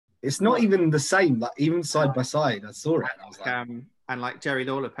It's not even the same. Like even side by side, I saw it. And I was like, and like Jerry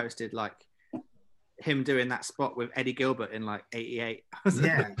Lawler posted like him doing that spot with Eddie Gilbert in like '88.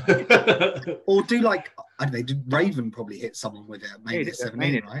 Yeah. Or do like, I don't know, did Raven probably hit someone with it at Mania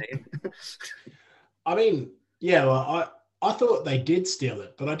 17, right? I mean, yeah, well, I thought they did steal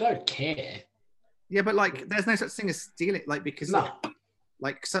it, but I don't care. Yeah, but like, there's no such thing as steal it, like because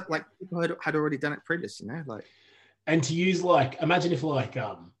like people had already done it previously, you know, like. And to use like, imagine if like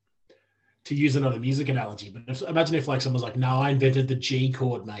to use another music analogy, but imagine if like someone's like, "No, I invented the G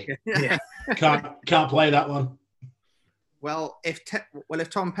chord, mate. Yeah. can't play that one." Well, if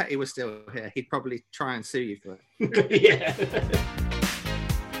Tom Petty was still here, he'd probably try and sue you for it. Yeah.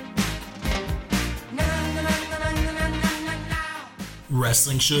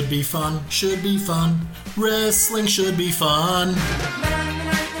 Wrestling should be fun, should be fun. Wrestling should be fun.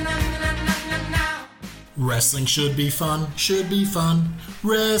 Wrestling should be fun, should be fun.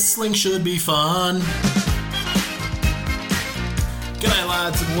 Wrestling should be fun. G'day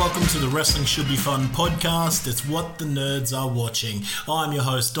lads and welcome to the Wrestling Should Be Fun podcast. It's what the nerds are watching. I'm your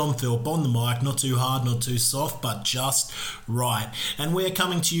host Dom Philp on the mic, not too hard, not too soft, but just right. And we're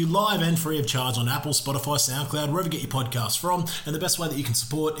coming to you live and free of charge on Apple, Spotify, SoundCloud, wherever you get your podcasts from. And the best way that you can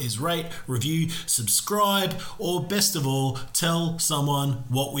support is rate, review, subscribe, or best of all, tell someone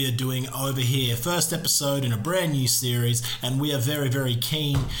what we are doing over here. First episode in a brand new series, and we are very, very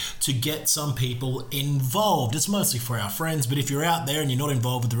keen to get some people involved. It's mostly for our friends, but if you're out there and you're not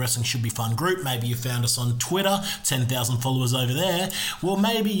involved with the Wrestling Should Be Fun group, maybe you found us on Twitter, 10,000 followers over there, well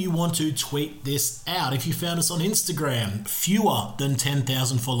maybe you want to tweet this out. If you found us on Instagram, fewer than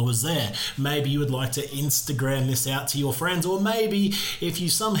 10,000 followers there, maybe you would like to Instagram this out to your friends, or maybe if you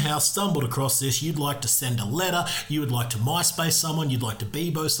somehow stumbled across this, you'd like to send a letter, you would like to MySpace someone, you'd like to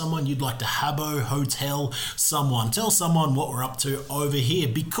Bebo someone, you'd like to Habbo Hotel someone. Tell someone what we're up to over here,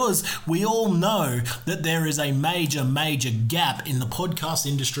 because we all know that there is a major gap in the podcast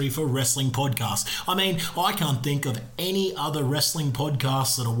industry for wrestling podcasts. I mean, I can't think of any other wrestling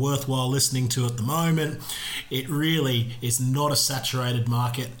podcasts that are worthwhile listening to at the moment. It really is not a saturated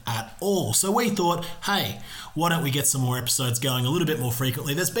market at all. So we thought, hey, why don't we get some more episodes going a little bit more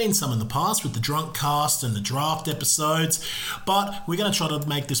frequently? There's been some in the past with the Drunk Cast and the Draft episodes, but we're going to try to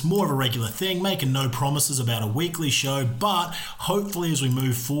make this more of a regular thing, making no promises about a weekly show, but hopefully as we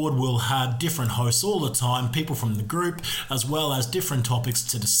move forward, we'll have different hosts all the time, people from the group, as well as different topics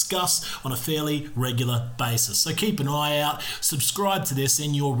to discuss on a fairly regular basis. So keep an eye out, subscribe to this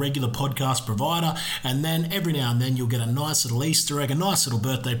in your regular podcast provider, and then every now and then you'll get a nice little Easter egg, a nice little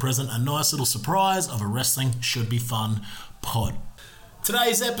birthday present, a nice little surprise of a Wrestling Should Be Fun pod.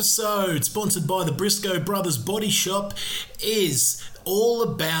 Today's episode, sponsored by the Briscoe Brothers Body Shop, is all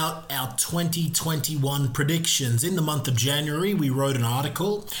about our 2021 predictions. In the month of January, we wrote an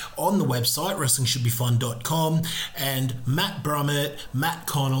article on the website, WrestlingShouldBeFun.com, and Matt Brummett, Matt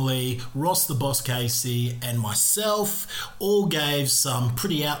Connolly, Ross the Boss Casey, and myself all gave some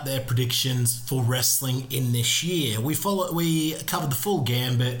pretty out there predictions for wrestling in this year. We covered the full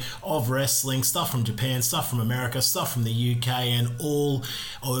gambit of wrestling, stuff from Japan, stuff from America, stuff from the UK, and all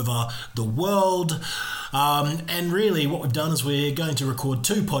over the world. And really what we've done is we're going to record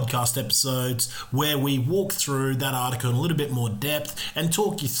 2 podcast episodes where we walk through that article in a little bit more depth and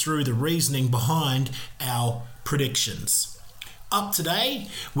talk you through the reasoning behind our predictions. Up today,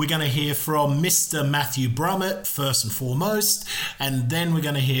 we're going to hear from Mr. Matthew Brummett first and foremost, and then we're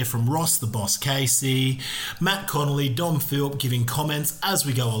going to hear from Ross the Boss Casey, Matt Connolly, Dom Philp giving comments as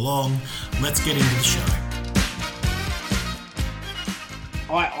we go along. Let's get into the show.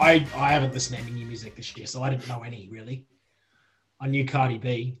 I haven't listened to any new music this year, so I didn't know any, really. I knew Cardi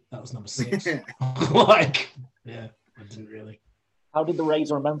B. That was number 6. Like, yeah, I didn't really. How did the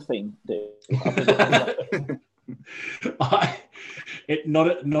Razor Ramon theme do?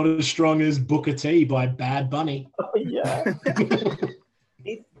 Not as strong as Booker T by Bad Bunny. Oh, yeah.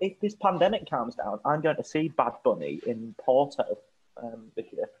 if this pandemic calms down, I'm going to see Bad Bunny in Porto this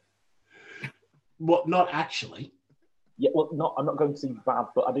year. What? Not actually. Yeah, well, I'm not going to see Bad,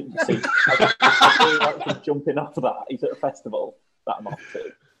 but I didn't see. I really like jumping off of that. He's at a festival that I'm off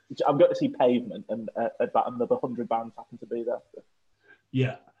to. I'm going to see Pavement, and about another 100 bands happen to be there.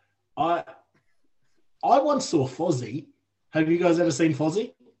 Yeah, I once saw Fozzy. Have you guys ever seen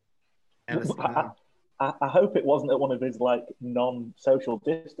Fozzy? I hope it wasn't at one of his like non-social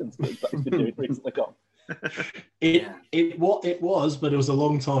distance gigs that he's been doing recently. Gone. It was, but it was a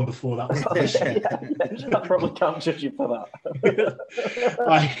long time before that was. I probably can't judge you for that.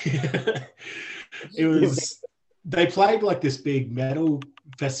 It was. They played like this big metal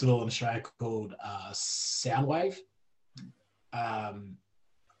festival in Australia called Soundwave.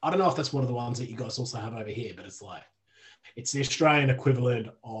 I don't know if that's one of the ones that you guys also have over here, but it's like it's the Australian equivalent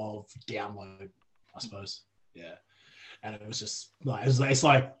of Download, I suppose. Yeah. And it was just like it's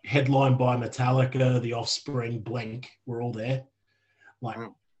like headlined by Metallica, The Offspring, Blink. We're all there. Like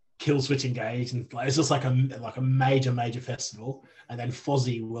Killswitch Engage, and like, it's just like a major festival. And then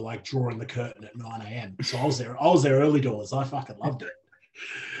Fozzy were like drawing the curtain at 9 a.m. So I was there early doors. I fucking loved it.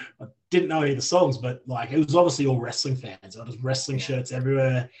 I didn't know any of the songs, but like it was obviously all wrestling fans. There was wrestling shirts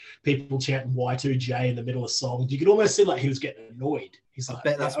everywhere. People chanting Y2J in the middle of songs. You could almost see like he was getting annoyed. He's like, I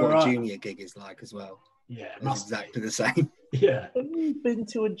bet that's what a junior gig is like as well. Yeah, it's exactly the same. Yeah. Have you been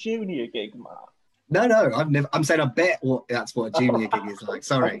to a junior gig, Matt? No, I've never. I'm saying I bet that's what a junior gig is like.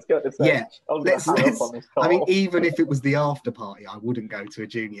 Sorry. Yeah. I mean, even if it was the after party, I wouldn't go to a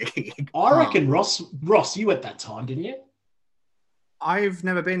junior gig. I reckon Ross, you at that time, didn't you? I've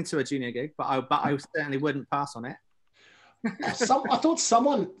never been to a junior gig, but I certainly wouldn't pass on it. I thought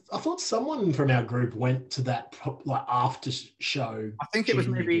someone from our group went to that like after show. I think it was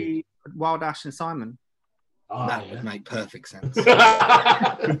maybe Wild Ash and Simon. Oh, that would make perfect sense.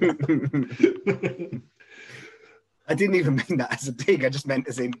 I didn't even mean that as a dig. I just meant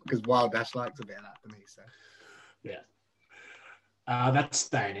as in because Wild Ash likes a bit of that for me. So yeah, that's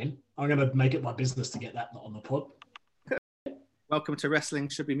staying in. I'm going to make it my business to get that on the pod. Welcome to Wrestling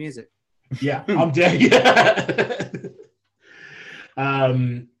Should Be Music. Yeah, I'm dead. Yeah.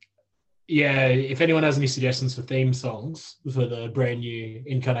 If anyone has any suggestions for theme songs for the brand new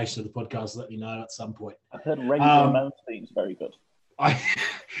incarnation of the podcast, let me know at some point. I've heard Razor Ramon's theme is very good. I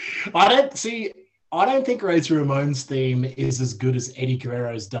don't think Razor Ramon's theme is as good as Eddie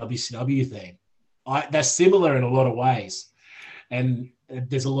Guerrero's WCW theme. They're similar in a lot of ways. And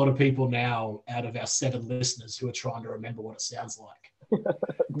there's a lot of people now out of our 7 listeners who are trying to remember what it sounds like.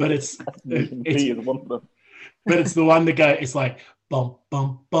 But it's one of them. But it's the one that goes, it's like bum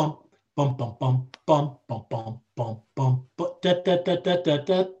bum bum bum bum bum bum bum bum bum bum da da da da da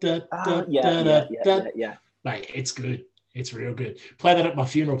da da yeah. Mate, it's good. It's real good. Play that at my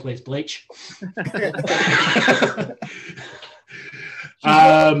funeral, please, Bleach.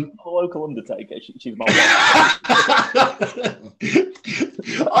 A local undertaker. She's my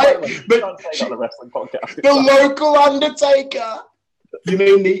the local undertaker. You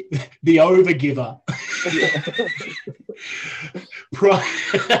mean the overgiver?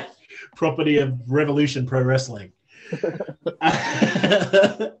 Property of Revolution Pro Wrestling.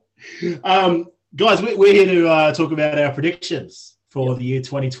 Guys, we're here to talk about our predictions for the year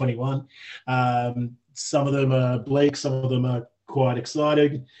 2021. Some of them are bleak, some of them are quite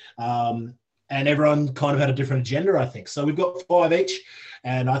exciting, and everyone kind of had a different agenda, I think. So we've got 5 each,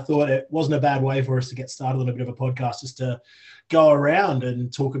 and I thought it wasn't a bad way for us to get started on a bit of a podcast, just to go around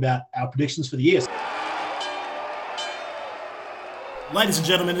and talk about our predictions for the year. Ladies and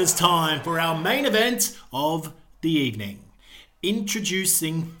gentlemen, it is time for our main event of the evening.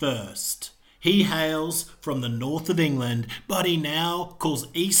 Introducing first. He hails from the north of England, but he now calls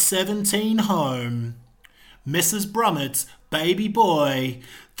East 17 home. Mrs. Brummett's baby boy.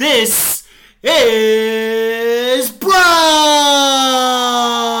 This is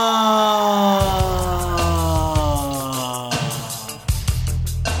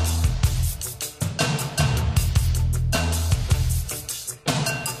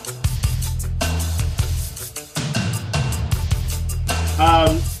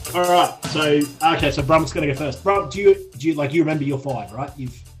All right. So Brum's going to go first. Brum, do you remember your 5, right?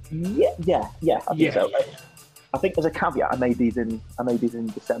 Yeah. I think so. I think as a caveat, I made these in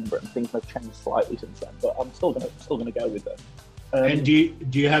December, and things have changed slightly since then. But I'm still gonna go with them. And do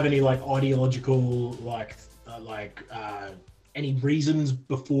you have any like ideological any reasons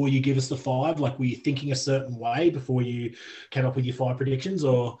before you give us the 5? Like, were you thinking a certain way before you came up with your 5 predictions,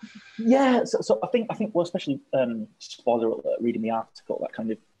 or? Yeah. So I think well, especially spoiler alert, reading the article that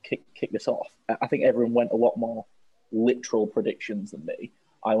kind of kicked this off. I think everyone went a lot more literal predictions than me.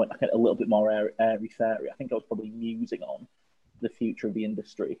 I went a little bit more airy-fairy. I think I was probably musing on the future of the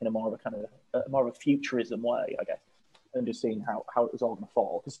industry in a more of a futurism way, I guess, and just seeing how it was all going to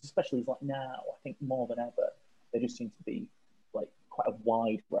fall. Because especially like now, I think more than ever, there just seems to be like quite a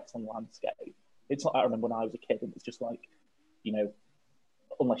wide wrestling landscape. It's like I remember when I was a kid, and it's just like, you know,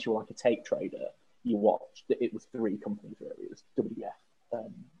 unless you were like a tape trader, you watched it was 3 companies really. It was WWF,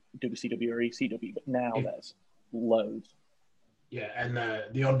 WCW or ECW, but now there's loads. Yeah, and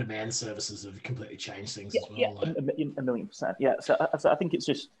the on-demand services have completely changed things as well. Yeah, like. a million percent. Yeah, so I think it's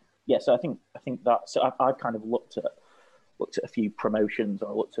just So I think that. So I've kind of looked at a few promotions,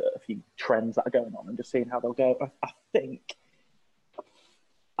 or looked at a few trends that are going on, and just seeing how they'll go.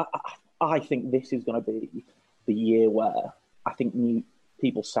 I think this is going to be the year where I think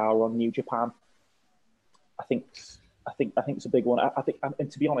people sour on New Japan. I think it's a big one. I think,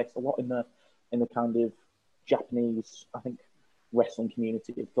 and to be honest, a lot in the kind of Japanese, I think, wrestling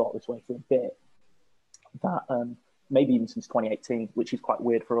community have thought this way for a bit. That maybe even since 2018, which is quite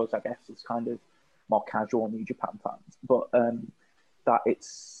weird for us, I guess, as kind of more casual New Japan fans. But that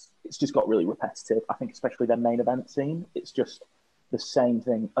it's just got really repetitive. I think especially their main event scene, it's just the same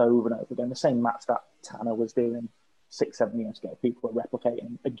thing over and over again. The same match that Tanner was doing 6-7 years ago, people are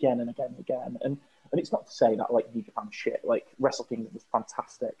replicating again and again and again. And it's not to say that like New Japan shit. Like Wrestle Kingdom was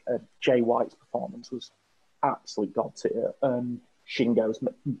fantastic. Jay White's performance was absolute god tier. Shingo's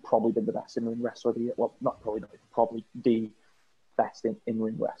probably been the best in-ring wrestler of the year. Well, not probably, probably the best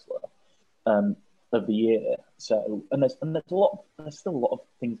in-ring wrestler of the year. So, and there's still a lot of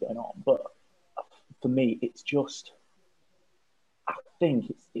things going on. But for me, it's just, I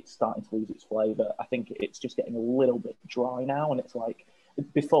think it's starting to lose its flavour. I think it's just getting a little bit dry now. And it's like,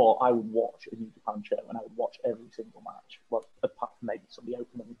 before I would watch a New Japan show and I would watch every single match, well, apart from maybe some of the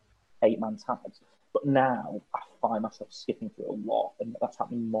opening 8-man tags. But now I find myself skipping through a lot, and that's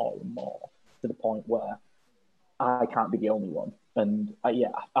happening more and more to the point where I can't be the only one. And I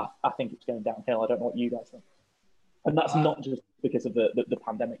think it's going downhill. I don't know what you guys think. And that's not just because of the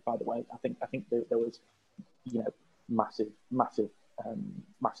pandemic, by the way. I think there was, massive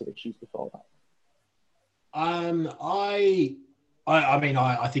issues before that.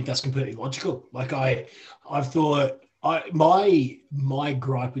 I think that's completely logical. Like I've thought. My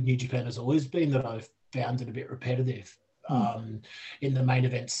gripe with New Japan has always been that I've found it a bit repetitive in the main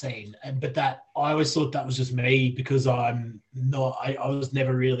event scene, but that I always thought that was just me because I was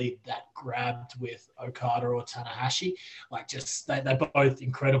never really that grabbed with Okada or Tanahashi. Like just they're both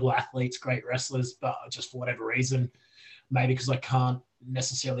incredible athletes, great wrestlers, but just for whatever reason, maybe because I can't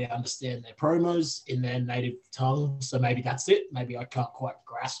necessarily understand their promos in their native tongue, so maybe that's it. Maybe I can't quite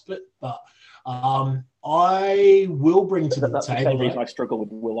grasp it, but. I will bring to the table. That's the same reason I struggle with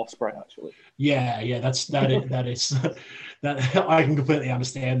Will Ospreay, actually. Yeah, that is that I can completely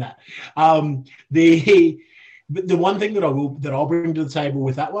understand that. The one thing that I'll bring to the table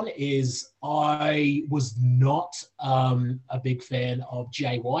with that one is I was not a big fan of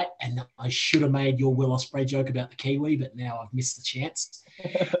Jay White, and I should have made your Will Ospreay joke about the Kiwi, but now I've missed the chance.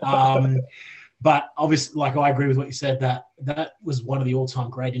 But obviously, like I agree with what you said, that was one of the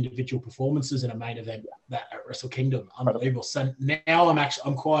all-time great individual performances in a main event that at Wrestle Kingdom. Unbelievable. So now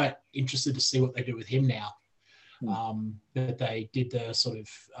I'm quite interested to see what they do with him now. That they did the sort of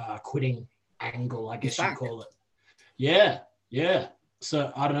quitting angle, I guess you'd call it. Yeah.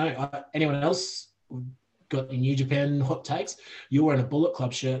 So I don't know. Anyone else got any New Japan hot takes? You're wearing a Bullet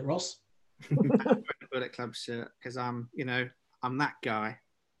Club shirt, Ross. I'm wearing a Bullet Club shirt because I'm that guy.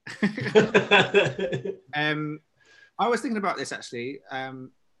 I was thinking about this actually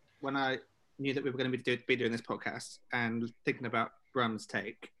when I knew that we were going to be doing this podcast and thinking about Brum's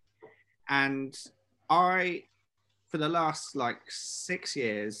take. And I, for the last 6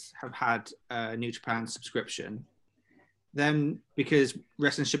 years, have had a New Japan subscription. Then, because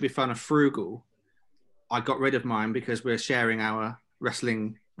Wrestling Should Be Fun are frugal, I got rid of mine because we're sharing our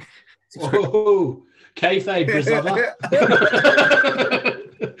wrestling subscription. Whoa, kayfabe, brother.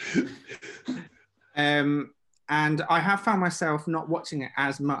 And I have found myself not watching it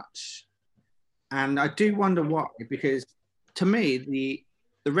as much, and I do wonder why. Because to me,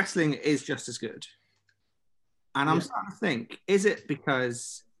 the wrestling is just as good, and I'm starting to think: is it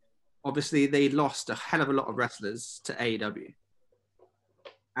because obviously they lost a hell of a lot of wrestlers to AEW,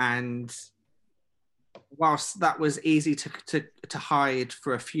 and whilst that was easy to hide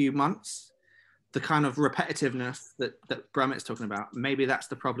for a few months, the kind of repetitiveness that Brummett's talking about, maybe that's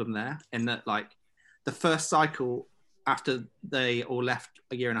the problem there, in that the first cycle after they all left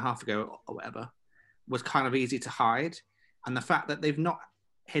a year and a half ago or whatever was kind of easy to hide. And the fact that they've not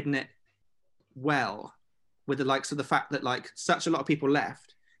hidden it well with the likes of the fact that such a lot of people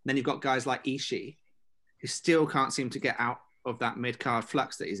left, and then you've got guys like Ishii who still can't seem to get out of that mid-card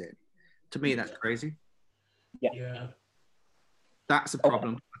flux that he's in. To me, that's crazy. Yeah. That's a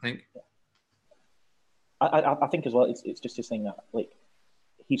problem, I think. I think as well, it's just this thing that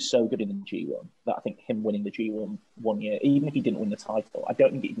he's so good in the G1 that I think him winning the G1 one year, even if he didn't win the title, I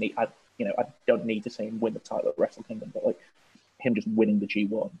don't don't need to see him win the title at Wrestle Kingdom, but him just winning the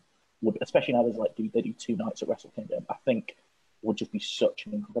G1 would, especially now they do 2 nights at Wrestle Kingdom, I think would just be such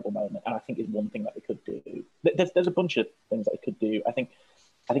an incredible moment, and I think is one thing that they could do. There's a bunch of things that they could do. I think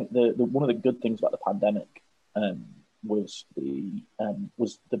the one of the good things about the pandemic was the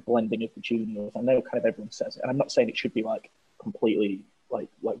blending of the juniors. I know kind of everyone says it, and I'm not saying it should be completely like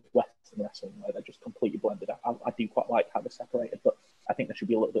Western wrestling where they're just completely blended out. I do quite like how they're separated, but I think there should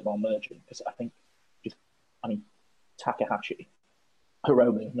be a little bit more merging because I think Takahashi,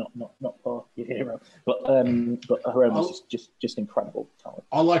 Hiromu, not for your hero, but Hiromu's just incredible talent.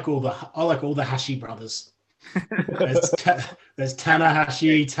 I like all the Hashi brothers. There's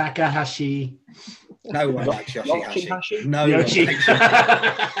Tanahashi, Takahashi. No one likes Yoshihashi. No Yoshi. one likes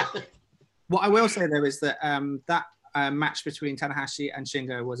What I will say though is that that match between Tanahashi and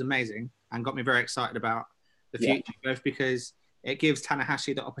Shingo was amazing and got me very excited about the future, both because it gives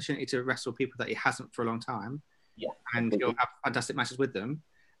Tanahashi the opportunity to wrestle people that he hasn't for a long time. Yeah, and he'll have fantastic matches with them.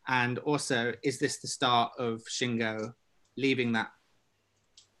 And also, is this the start of Shingo leaving that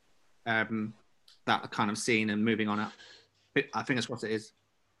that kind of scene and moving on up? I think that's what it is.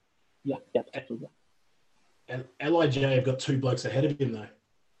 Yeah, absolutely. And LIJ have got 2 blokes ahead of him though.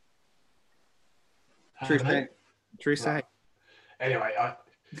 True say. Anyway,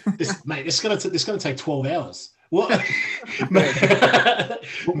 this is gonna take 12 hours. What?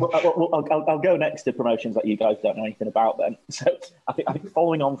 I'll go next to promotions that you guys don't know anything about. Then, so I think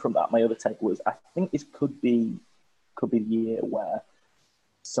following on from that, my other take was I think this could be the year where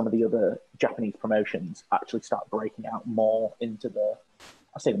some of the other Japanese promotions actually start breaking out more into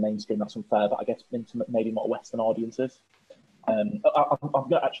I say the mainstream, that's unfair, but I guess into maybe more Western audiences. I'm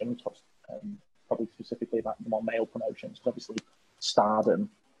going to actually talk probably specifically about the more male promotions, because obviously Stardom,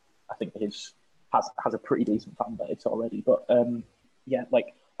 I think, has a pretty decent fan base already. But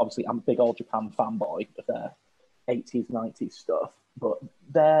obviously I'm a big All Japan fanboy of their 80s, 90s stuff, but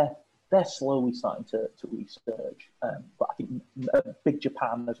they're slowly starting to resurge. But I think Big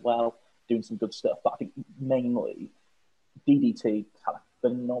Japan as well, doing some good stuff. But I think mainly DDT had a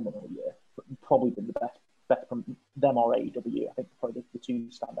phenomenal year. Probably been the best from them or AEW. I think probably the 2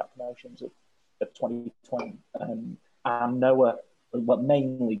 standout promotions of 2020. And Noah, well,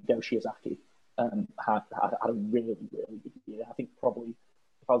 mainly Go Shiozaki, had a really, really good year. I think probably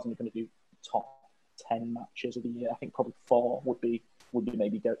if I was going to do top 10 matches of the year, I think probably 4 would be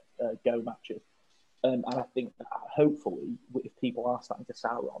maybe go matches. And I think that hopefully, if people are starting to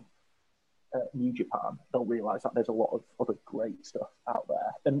sour on New Japan, they'll realise that there's a lot of other great stuff out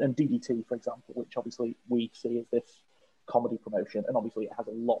there. And DDT, for example, which obviously we see as this comedy promotion, and obviously it has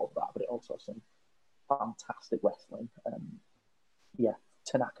a lot of that, but it also has some fantastic wrestling.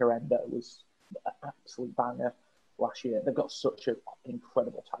 Tanaka Endo was an absolute banger last year. They've got such an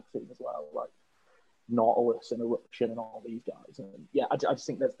incredible tag team as well, like Nautilus and Eruption and all these guys. And I just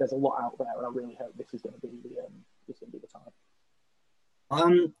think there's a lot out there, and I really hope this is going to be the time.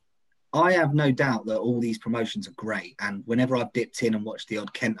 I have no doubt that all these promotions are great, and whenever I've dipped in and watched the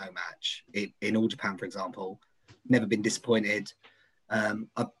odd Kento match in All Japan, for example, never been disappointed.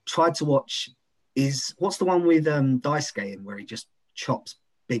 I've tried to watch what's the one with Daisuke in where he just chops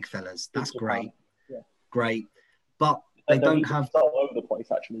big fellas? That's great. Yeah. Great. But they don't have all over the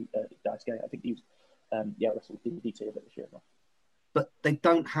place actually. Daisuke, I think he was wrestled DDT a bit this year as well. But they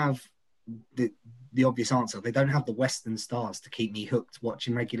don't have the obvious answer. They don't have the Western stars to keep me hooked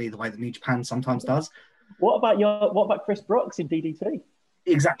watching regularly the way that New Japan sometimes does. What about Chris Brooks in DDT?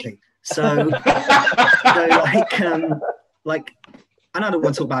 Exactly. So, like, and I don't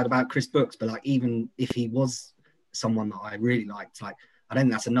want to talk bad about Chris Brooks, but like, even if he was someone that I really liked, like, I don't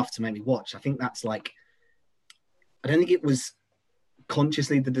think that's enough to make me watch. I think that's like, I don't think it was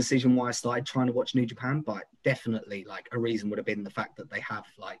consciously the decision why I started trying to watch New Japan, but definitely like a reason would have been the fact that they have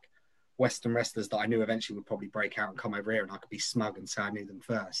like Western wrestlers that I knew eventually would probably break out and come over here, and I could be smug and say I knew them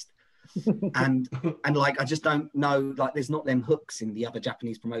first. and like I just don't know, like there's not them hooks in the other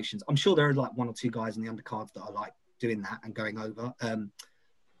Japanese promotions. I'm sure there are like 1 or 2 guys in the undercards that are like doing that and going over,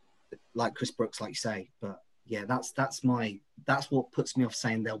 like Chris Brooks, like you say. But yeah, that's what puts me off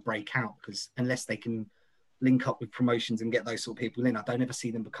saying they'll break out, because unless they can link up with promotions and get those sort of people in, I don't ever see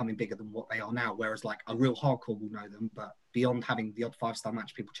them becoming bigger than what they are now. Whereas like a real hardcore will know them, but beyond having the odd 5-star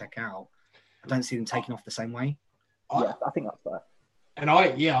match people check out, I don't see them taking off the same way. Yeah, I think that's fair. And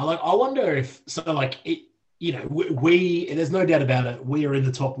I wonder if, so like it, you know, we there's no doubt about it, we are in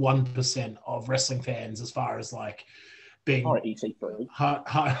the top 1% of wrestling fans as far as like being EC3.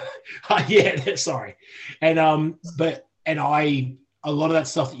 Yeah, sorry. And but a lot of that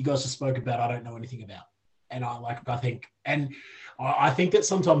stuff that you guys just spoke about, I don't know anything about. And I think that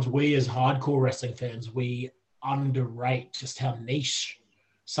sometimes we as hardcore wrestling fans, we underrate just how niche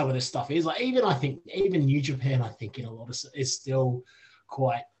some of this stuff is. Like even New Japan, I think in a lot of is still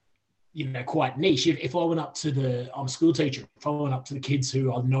quite niche. If I went up to I'm a school teacher, if I went up to the kids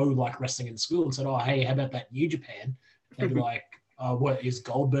who I know like wrestling in school and said, "Oh, hey, how about that New Japan?" They'd be like, "What is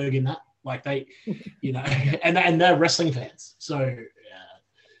Goldberg in that?" Like they, you know, and they're wrestling fans. So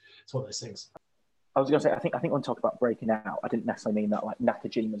it's one of those things. I was going to say, I think when I talk about breaking out, I didn't necessarily mean that like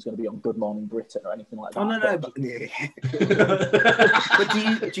Nakajima's going to be on Good Morning Britain or anything like that. Oh no, but,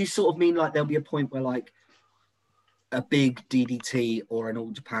 but do you sort of mean like there'll be a point where like a big DDT or an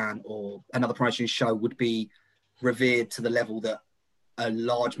All Japan or another promotion show would be revered to the level that a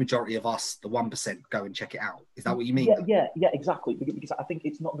large majority of us, the 1%, go and check it out? Is that what you mean? Yeah, exactly. Because I think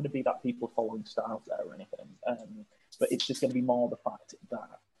it's not going to be that people are following styles there or anything, but it's just going to be more the fact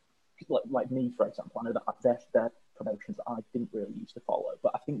that, like me, for example, I know that they're promotions that I didn't really used to follow,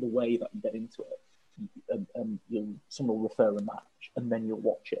 but I think the way that you get into it, someone will refer a match, and then you'll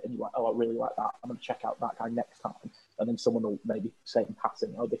watch it, and you're like, oh, I really like that. I'm going to check out that guy next time, and then someone will maybe say in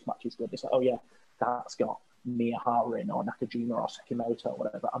passing, oh, this match is good. It's like, oh yeah, that's got Miyahara or Nakajima or Sekimoto or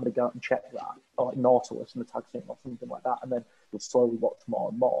whatever. I'm going to go out and check that, or like Nautilus in the tag scene or something like that, and then you'll slowly watch more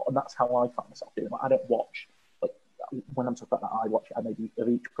and more, and that's how I find myself doing. Like, I don't watch. When I'm talking about that, I watch it. I maybe of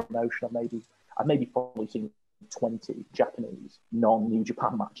each promotion. I've maybe probably seen 20 Japanese non-New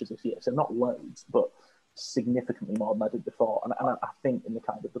Japan matches this year. So not loads, but significantly more than I did before. And I think in the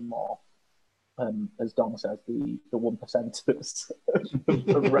kind of the more, as Dom says, the 1%ers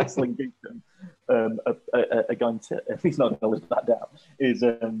of wrestling geekdom are going to. He's not going to live that down. Is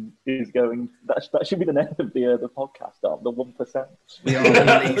going. That should be the name of the podcast. Dom, the 1%. We are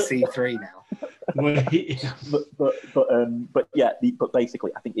in EC3 now. But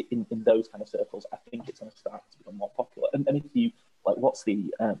basically, I think in those kind of circles, I think it's going to start to become more popular. And if you like, what's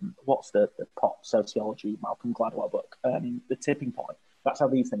the pop sociology Malcolm Gladwell book, The Tipping Point? That's how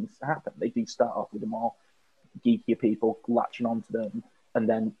these things happen. They do start off with the more geekier people latching onto them, and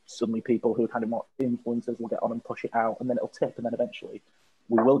then suddenly people who are kind of more influencers will get on and push it out, and then it'll tip, and then eventually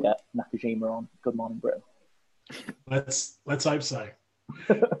we will get Nakajima on Good Morning Britain. Let's hope so.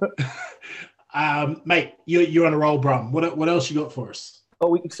 Mate, you're on a roll, Brum. What else you got for us?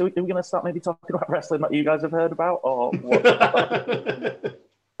 Oh, so are we going to start maybe talking about wrestling that you guys have heard about, or what?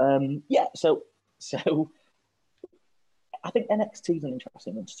 Yeah. So I think NXT is an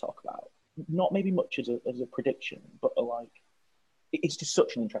interesting one to talk about. Not maybe much as a prediction, but like it's just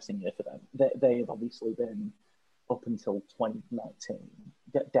such an interesting year for them. They have obviously been up until 2019,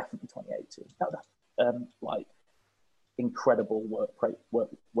 definitely 2018. Like incredible work rate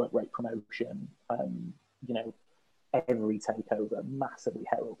promotion. Every takeover massively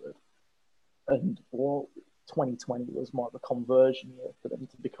heralded, and 2020 was more of a conversion year for them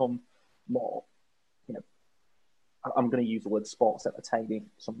to become more. I'm going to use the word sports entertaining.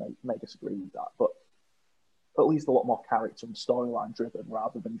 Some may disagree with that, but at least a lot more character and storyline driven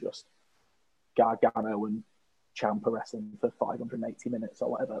rather than just Gargano and Ciampa wrestling for 580 minutes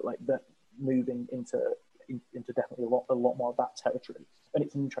or whatever. Like they're moving into definitely a lot more of that territory, and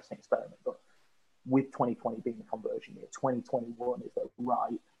it's an interesting experiment. But with 2020 being a conversion year, 2021 is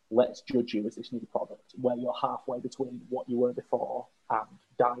right. Let's judge you as this new product, where you're halfway between what you were before and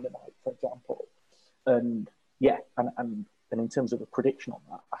Dynamite, for example, and. Yeah, and in terms of a prediction on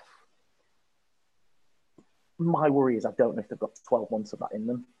that, my worry is I don't know if they've got 12 months of that in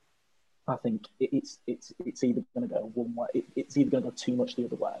them. I think it's either going to go one way, it's either going to go too much the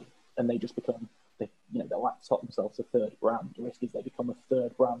other way, and they just become they'll laptop themselves a third brand. The risk is they become a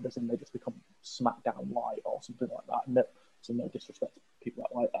third brand, as in they just become SmackDown Light or something like that. No disrespect to people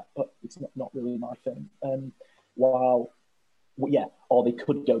that like that, but it's not really my thing. Or they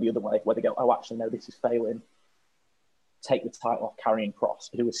could go the other way, where they go, oh, actually, no, this is failing. Take the title off Karrion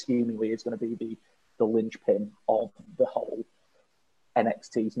Kross, who assumingly is going to be the linchpin of the whole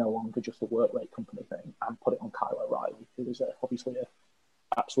NXT is no longer just a work rate company thing, and put it on Kyle O'Reilly, who is obviously an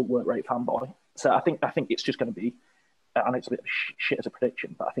absolute work rate fanboy. So I think it's just going to be, I know it's a bit of shit as a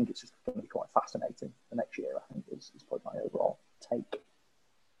prediction, but I think it's just going to be quite fascinating the next year. I think is probably my overall take.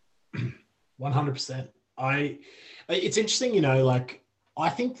 100%. It's interesting, like I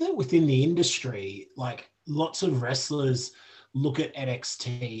think that within the industry, like lots of wrestlers look at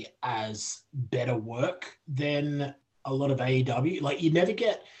NXT as better work than a lot of AEW. Like you never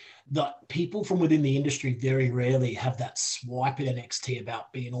get the people from within the industry very rarely have that swipe at NXT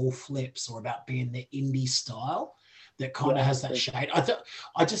about being all flips or about being the indie style that kind of has that shade.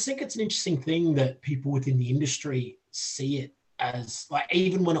 I just think it's an interesting thing that people within the industry see it as, like,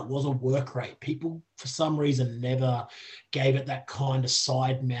 even when it was a work rate, people for some reason never gave it that kind of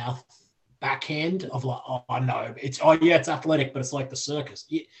side mouth backhand of like, oh no, it's athletic, but it's like the circus.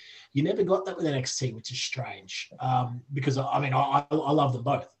 You never got that with NXT, which is strange, because I love them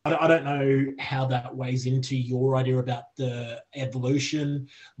both. I don't know how that weighs into your idea about the evolution,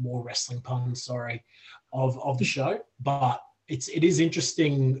 more wrestling puns, sorry, of the show, but it is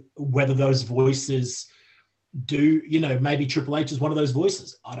interesting whether those voices do, maybe Triple H is one of those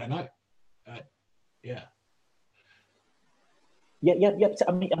voices. I don't know. Yeah. Yeah.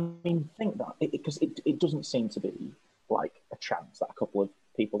 I mean, think that because it doesn't seem to be like a chance that a couple of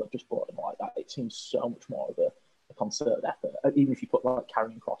people have just brought him like that. It seems so much more of a concerted effort. Even if you put like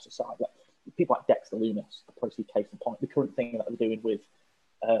Karrion Kross aside, like people like Dexter Lumis, the probably case in point. The current thing that they're doing with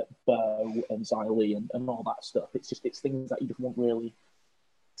Bo and Xia Li and all that stuff. It's things that you just won't really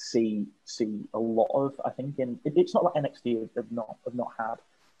see a lot of. I think it's not like NXT have not had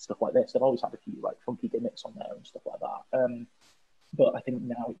stuff like this. They've always had a few like funky gimmicks on there and stuff like that. But I think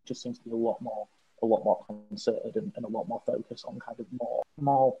now it just seems to be a lot more concerted and a lot more focused on kind of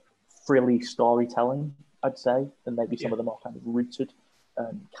more frilly storytelling, I'd say, than maybe some of the more kind of rooted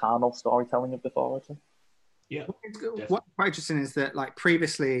carnal storytelling of before. I'd say. Yeah. What's quite interesting is that like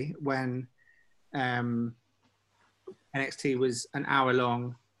previously when NXT was an hour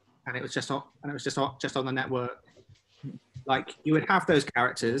long and it was just on the network, like you would have those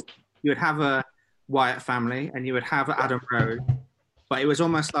characters, you would have a Wyatt family and you would have Adam Rose, but it was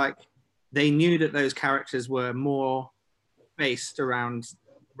almost like they knew that those characters were more based around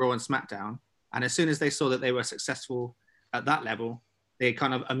Raw and SmackDown, and as soon as they saw that they were successful at that level, they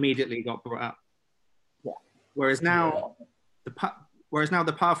kind of immediately got brought up. Yeah. Whereas now the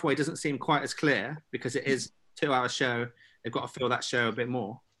pathway doesn't seem quite as clear because it is a 2-hour show. They've got to fill that show a bit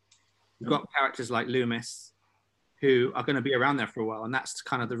more. You've got characters like Loomis who are going to be around there for a while, and that's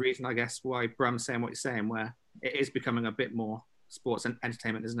kind of the reason, I guess, why Brum's saying what he's saying, where it is becoming a bit more sports and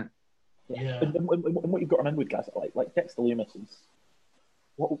entertainment, isn't it? Yeah. And what you've got to remember with guys like Dexter Lumis is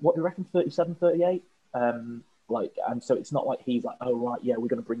what do you reckon, 37, 38? Like, and so it's not like he's like, oh right, yeah, we're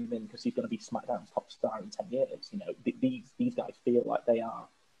going to bring him in because he's going to be SmackDown's top star in 10 years. You know, these guys feel like they are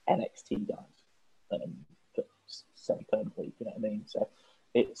NXT guys, semi-permanently. You know what I mean? So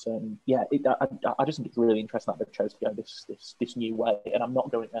it's I just think it's really interesting that they've chosen to go this new way, and I'm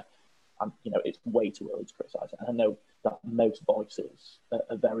not going to. It's way too early to criticise it. And I know that most voices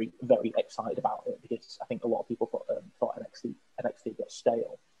are very, very excited about it because I think a lot of people thought NXT got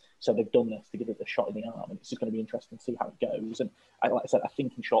stale. So they've done this to give it a shot in the arm, and it's just going to be interesting to see how it goes. And like I said, I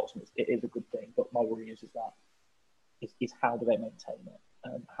think in short term it is a good thing, but my worry is how do they maintain it?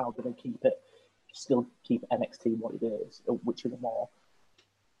 How do they still keep NXT what it is, which is a more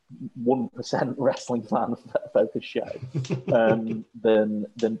 1% wrestling fan focused show than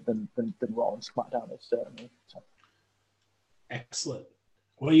Raw and SmackDown is certainly. So. Excellent.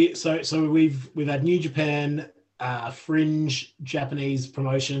 Well, so we've had New Japan, fringe Japanese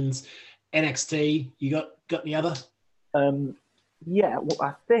promotions, NXT. You got any other? Yeah, well,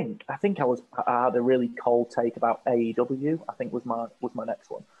 I think I had a really cold take about AEW. I think was my next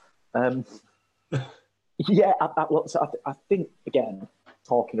one. Yeah, I think again,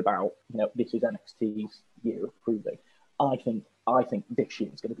 talking about this is NXT's year of proving. I think this year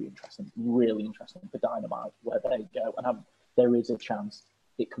is going to be interesting, really interesting for Dynamite, where they go, and there is a chance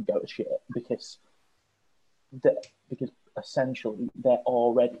it could go to shit because essentially they're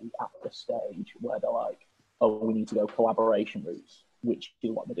already at the stage where they're like, oh, we need to go collaboration routes, which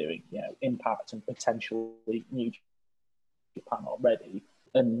is what they're doing. Impact and potentially New Japan already,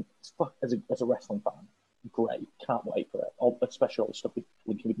 and as a wrestling fan. Great, can't wait for it. Especially all the stuff with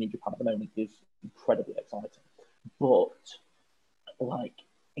New Japan at the moment is incredibly exciting. But like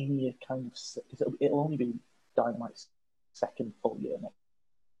in your kind of, it'll only be Dynamite's second full year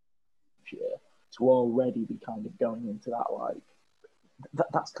next year to already be kind of going into that like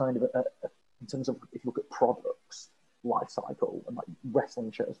that's kind of in terms of if you look at products life cycle and like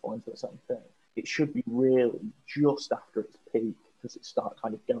wrestling shows fall into the same thing. It should be really just after its peak because it start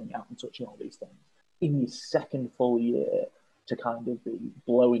kind of going out and touching all these things. In your second full year to kind of be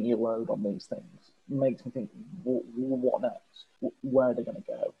blowing your load on these things makes me think, what next? Where are they going to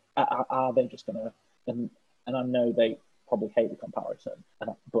go? Are they just going to... And I know they probably hate the comparison,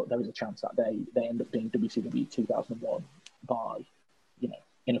 but there is a chance that they end up being WCW 2001 by,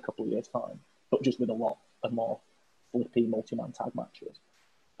 in a couple of years' time, but just with a lot of more flippy multi-man tag matches.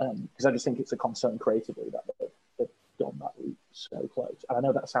 Because I just think it's a concern creatively that they've gone that route so close. And I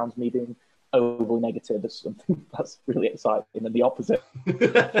know that sounds me being overly negative as something that's really exciting and the opposite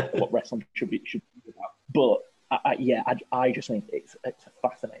of what wrestling should be about. But I just think it's a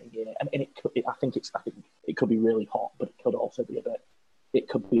fascinating year, and I think it could be really hot, but it could also be a bit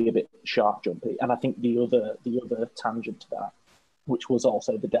sharp jumpy. And I think the other tangent to that, which was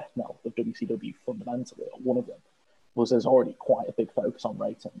also the death knell of WCW fundamentally, or one of them, was there's already quite a big focus on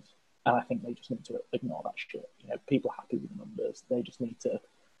ratings, and I think they just need to ignore that shit. People are happy with the numbers; they just need to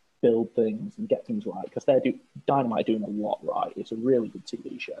build things and get things right, because Dynamite doing a lot right. It's a really good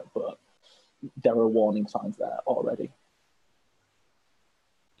TV show, but there are warning signs there already.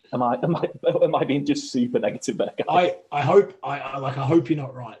 Am I being just super negative there, guys? I hope you're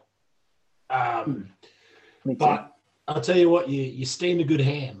not right. But I'll tell you what, you steamed a good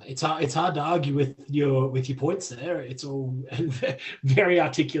ham. It's hard to argue with your points there. It's all very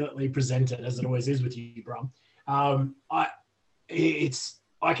articulately presented, as it always is with you, Brum. I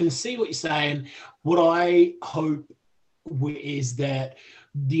can see what you're saying. What I hope is that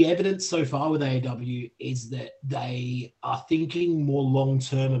the evidence so far with AEW is that they are thinking more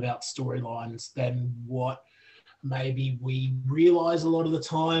long-term about storylines than what maybe we realize a lot of the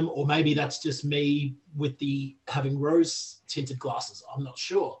time, or maybe that's just me with the having rose-tinted glasses. I'm not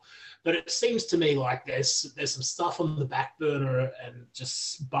sure. But it seems to me like there's some stuff on the back burner and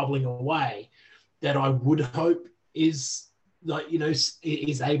just bubbling away that I would hope is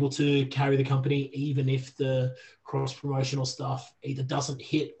is able to carry the company, even if the cross-promotional stuff either doesn't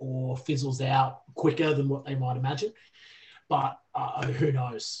hit or fizzles out quicker than what they might imagine. But who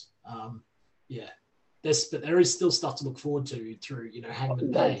knows? But there is still stuff to look forward to through,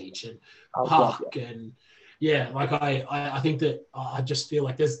 Hangman Page and Puck and I think that I just feel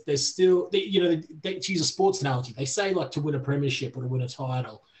like there's still, to use a sports analogy, they say like to win a premiership or to win a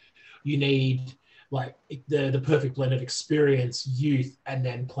title, you need like the perfect blend of experience, youth, and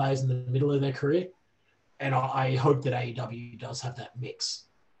then players in the middle of their career. And I hope that AEW does have that mix.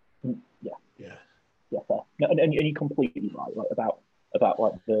 Yeah, fair. No, and you're completely right, about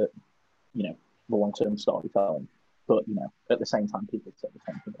like the long-term storytelling. But at the same time, people say the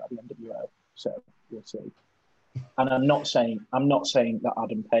same thing about the NWO. So we'll see. And I'm not saying that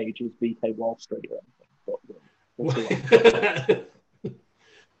Adam Page is BK Wall Street or anything. But we'll see.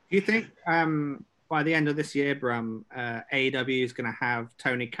 Do you think by the end of this year, Brum, AEW is going to have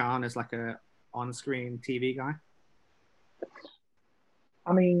Tony Khan as like a on-screen TV guy?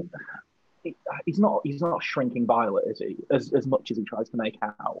 I mean, he's not a shrinking violet, is he? As much as he tries to make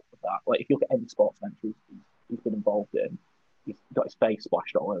out of that. Like, if you look at any sports venture he's been involved in, he's got his face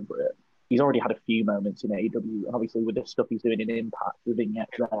splashed all over it. He's already had a few moments in AEW, and obviously with the stuff he's doing in Impact, the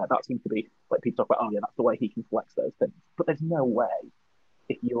vignettes there, that seems to be like people talk about. That's the way he can flex those things. But there's no way,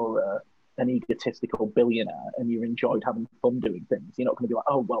 if you're an egotistical billionaire and you enjoyed having fun doing things, you're not going to be like,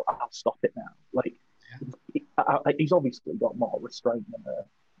 oh well, I'll stop it now. Like, he's obviously got more restraint than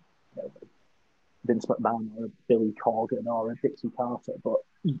Vince McMahon or Billy Corgan or a Dixie Carter, but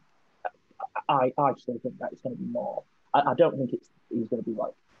I still think that it's going to be more. I don't think he's going to be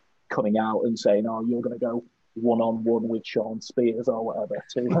like coming out and saying, "Oh, you're going to go one-on-one with Sean Spears or whatever"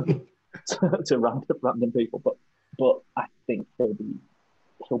 to random people. But I think he'll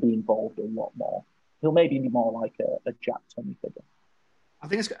be involved a lot more. He'll maybe be more like a Jack Tunney figure. I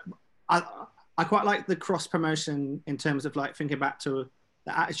think I quite like the cross promotion in terms of like thinking back to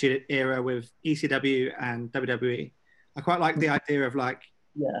the Attitude Era with ECW and WWE. I quite like the idea of like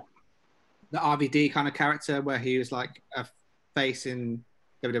the RVD kind of character where he was like a face in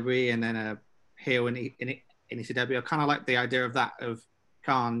WWE and then a heel in ECW. I kind of like the idea of that, of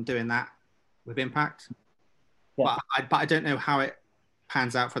Khan doing that with Impact. Yeah. But I don't know how it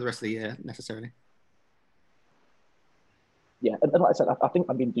pans out for the rest of the year necessarily. Yeah, and like I said, I think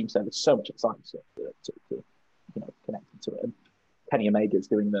I'm being Doomsday. There's so much exciting stuff to connected to it. And Kenny Omega's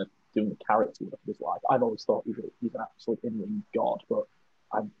doing the character work of his life. I've always thought he's an absolute in-ring god, but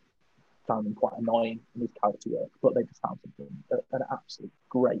I've found him quite annoying in his character work. But they just found something an absolute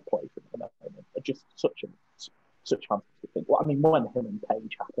great place for him at the moment. Just such fantastic thing. Well, I mean, when him and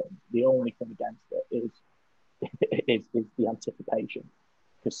Page happened, the only thing against it is the anticipation,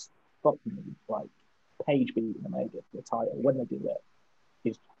 because fuck me, like Page beating Omega for the title when they do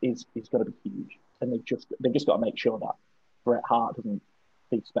it is going to be huge, and they've just got to make sure that Bret Hart doesn't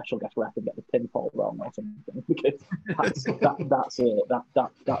be special guest ref and get the pinfall wrong or something, because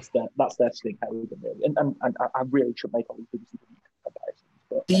that's their sting Hogan really, and I really should make all these comparisons.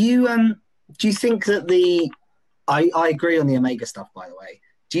 But, do you think that I agree on the Omega stuff, by the way.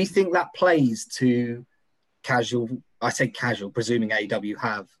 Do you think that plays to casual? I say casual, presuming AEW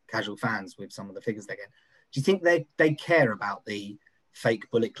have casual fans with some of the figures they get. Do you think they care about the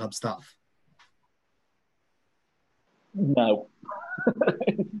fake Bullet Club stuff? No.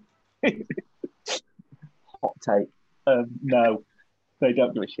 Hot take. No, they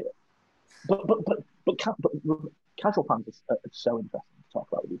don't give a shit. But casual fans are so interesting to talk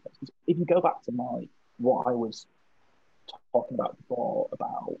about with these things. Because if you go back to what I was talking about before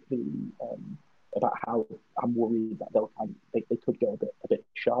about how I'm worried that they could go a bit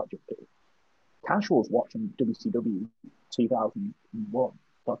sharp. Casuals watching WCW 2001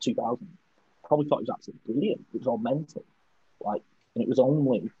 or 2000 probably thought it was absolutely brilliant. It was all mental, like, and it's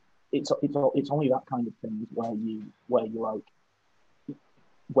only that kind of thing where you're like,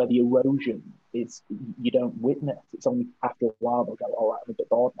 where the erosion is you don't witness. It's only after a while they'll go, all right, I'm a bit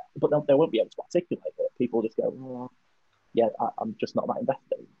bored now. But they won't be able to articulate it. People just go, oh, yeah, I'm just not that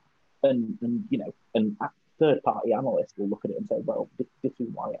invested. And you know, and third-party analysts will look at it and say, well, this is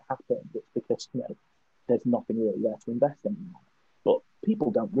why it happened. It's because, you know, there's nothing really there to invest in anymore. But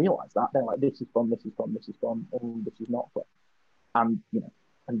people don't realise that. They're like, this is fun, this is fun, this is fun, oh, this is not fun. And, you know,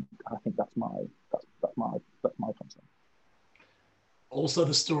 and I think that's my concern. Also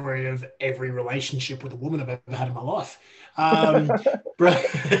the story of every relationship with a woman I've ever had in my life. I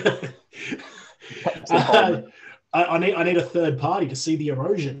need a third party to see the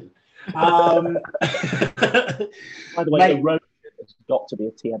erosion. By the way, erosion has got to be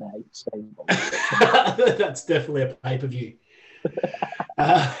a TNA stable. That's definitely a pay-per-view.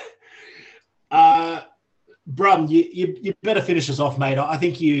 Brum, you better finish us off, mate. I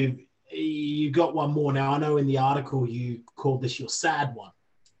think you got one more now. I know in the article you called this your sad one.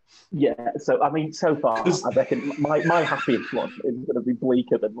 Yeah, so I mean, so far, I reckon my happiest one is going to be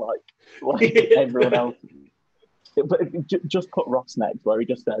bleaker than like everyone else. But just put Ross next, where he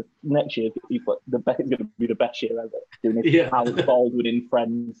just says next year he's like it's going to be the best year ever, doing his Alex Baldwin in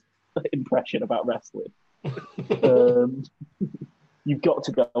Friends impression about wrestling. You've got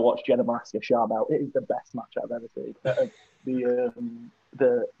to go watch Jenna Maraska Sharbout. It is the best match I've ever seen.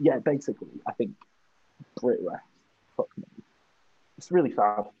 Basically, I think Brit Rest, fuck me. It's really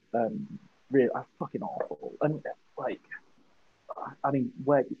sad. Really, fucking awful. And like, I mean,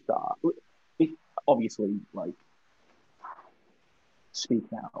 where do you start? It obviously, like, speak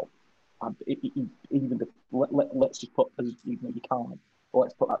now. Let's just put, as you know, you can't. But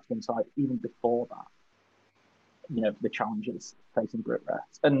let's put that to one side. Even before that, you know, the challenges facing Brit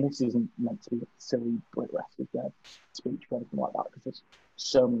Rest, and this isn't meant to be a silly Brit Rest with their speech or anything like that, because there's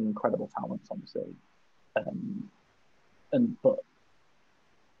so many incredible talents on the scene. But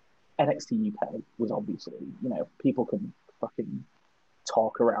NXT UK was obviously, you know, people can fucking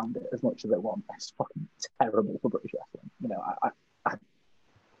talk around it as much as they want. It's fucking terrible for British wrestling. You know,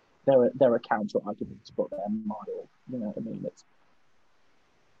 there are counter arguments, but they're mild. You know what I mean? It's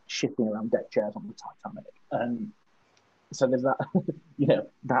shifting around deck chairs on the Titanic. So there's that. You know,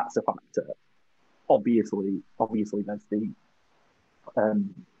 that's a factor. Obviously, there's the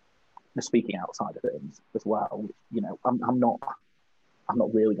speaking outside of things as well. Which, you know, I'm not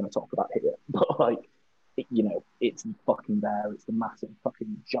really going to talk about here, but like, you know, it's fucking there. It's the massive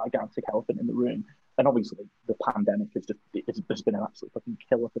fucking gigantic elephant in the room. And obviously, the pandemic has just been an absolute fucking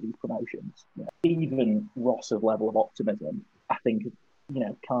killer for these promotions. You know, even Ross's level of optimism, I think, you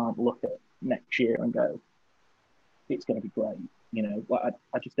know, can't look at next year and go, it's going to be great. You know, like,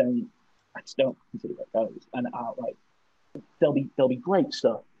 I just don't consider it goes. And like, there'll be great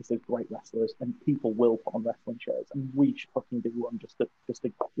stuff because there's great wrestlers and people will put on wrestling shows, and we should fucking do one just to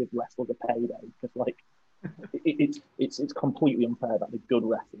give wrestlers a payday, because like it's completely unfair that the good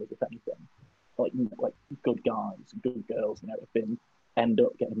wrestlers, if anything, like, you know, like good guys, good girls, you know, end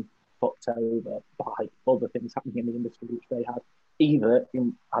up getting fucked over by other things happening in the industry which they had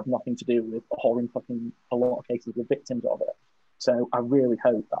had nothing to do with, or in fucking a lot of cases were victims of it. So I really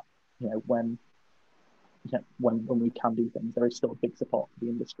hope that, you know, when we can do things, there is still a big support for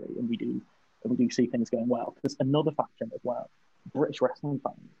the industry, and we do see things going well. There's another factor in it as well. British wrestling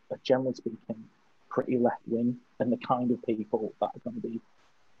fans are, generally speaking, pretty left wing, and the kind of people that are going to be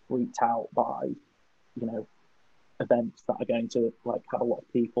freaked out by, you know, events that are going to like have a lot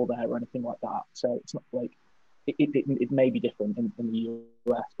of people there or anything like that. So it's not like it may be different in the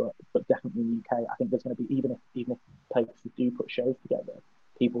US, but definitely in the UK, I think there's going to be, even if places do put shows together,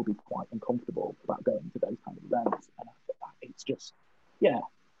 people will be quite uncomfortable about going to those kind of events. And it's just, yeah,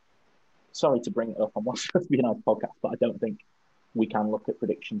 sorry to bring it up on what's supposed to be a nice podcast, but I don't think we can look at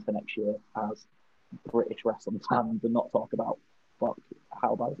predictions for next year as British wrestling fans and not talk about, well,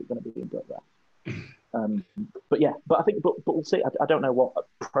 how bad is it going to be in Brit Rest. But I think, but we'll see. I don't know what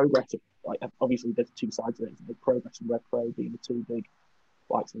progress, like, obviously there's two sides of it. There's Progress and Rev Pro being the two big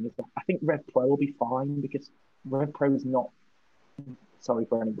likes of stuff. I think Rev Pro will be fine, because Rev Pro is not, sorry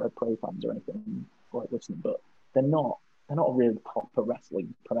for any Rev Pro fans or anything like listening, but they're not a really proper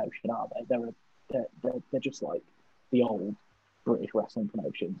wrestling promotion, are they? They're just like the old British wrestling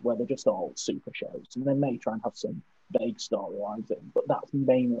promotions, where they're just all super shows, and they may try and have some vague storylines in, but that's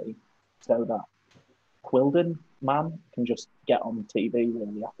mainly so that Quilden man can just get on TV,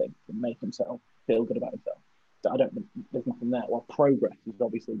 really, I think, and make himself feel good about himself. So I don't think there's nothing there. Well, Progress is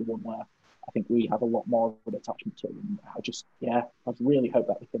obviously the one where I think we have a lot more of an attachment to, and I really hope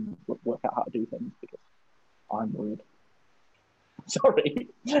that we can work out how to do things, because I'm worried. Sorry,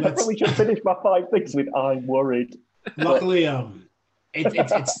 I probably should finish my 5 things with "I'm worried." Luckily,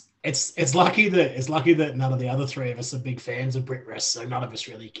 It's lucky that none of the other three of us are big fans of Brit Rest, so none of us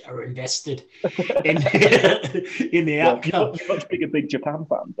really are invested in the outcome. You must be a big Japan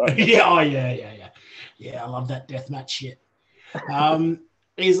fan, don't you? Yeah, yeah. I love that deathmatch shit.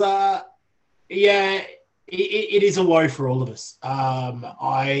 It is a woe for all of us.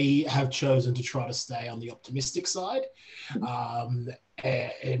 I have chosen to try to stay on the optimistic side, and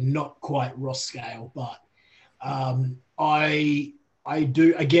not quite Ross scale, but I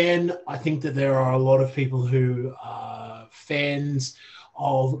do. Again, I think that there are a lot of people who are fans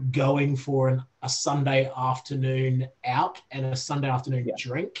of going for a Sunday afternoon out and a Sunday afternoon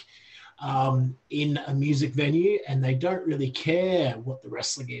drink in a music venue, and they don't really care what the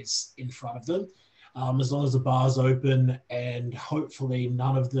wrestling is in front of them, as long as the bar's open, and hopefully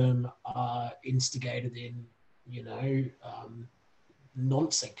none of them are instigated in,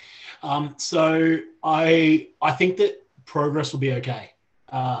 nonsense. So I think that Progress will be okay.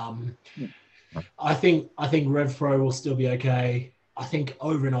 I think Rev Pro will still be okay. I think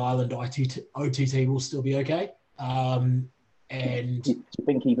Over in Ireland OTT will still be okay. And do you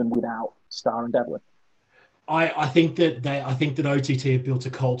think even without Star and Devlin? I think that OTT have built a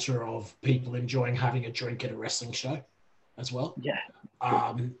culture of people enjoying having a drink at a wrestling show as well. Yeah.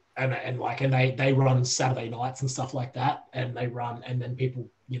 And they run Saturday nights and stuff like that, and then people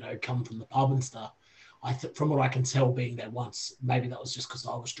come from the pub and stuff. From what I can tell, being there once, maybe that was just because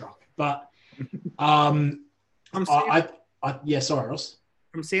I was drunk. But sorry, Ross.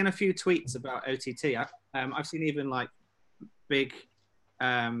 I'm seeing a few tweets about OTT. I've seen even like big,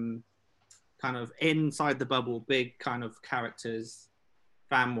 kind of inside the bubble, big kind of characters,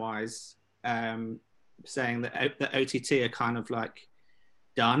 fan-wise, saying that the OTT are kind of like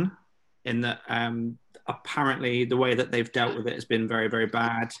done, in that apparently the way that they've dealt with it has been very, very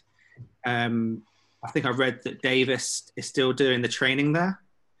bad. I think I read that Davis is still doing the training there,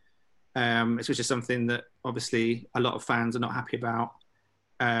 which is something that obviously a lot of fans are not happy about.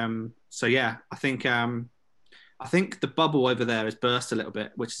 So yeah, I think the bubble over there has burst a little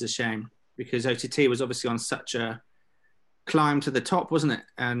bit, which is a shame, because OTT was obviously on such a climb to the top, wasn't it?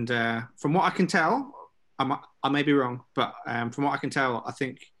 And from what I can tell, I may be wrong, but from what I can tell, I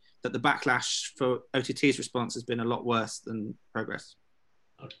think that the backlash for OTT's response has been a lot worse than Progress.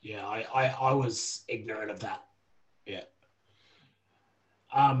 Yeah, I was ignorant of that. Yeah.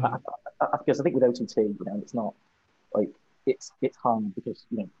 Because I think with OTT, it's not like it's hard because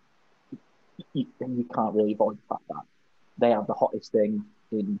you can't really avoid the fact that they have the hottest thing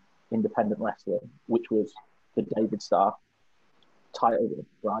in independent wrestling, which was the David Starr title,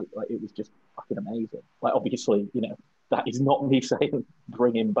 right? Like, it was just fucking amazing. Like, obviously, that is not me saying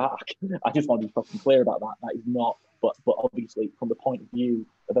bring him back. I just want to be fucking clear about that. That is not. But obviously, from the point of view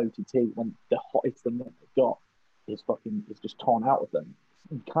of OTT, when the hottest thing that they've got is just torn out of them,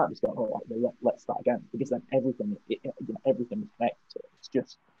 you can't just go, let's start again, because then everything is connected to it. It's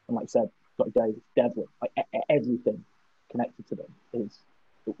just, and like I said, got Davis, Devlin, like everything connected to them is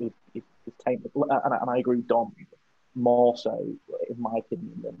tainted. And I agree with Dom, more so, in my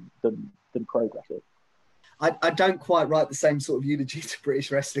opinion, than Progress is. I don't quite write the same sort of eulogy to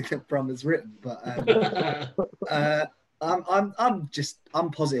British wrestling that Brum has written, but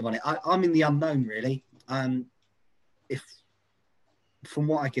I'm positive on it. I'm in the unknown, really. If from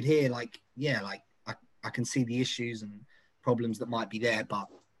what I could hear, I can see the issues and problems that might be there, but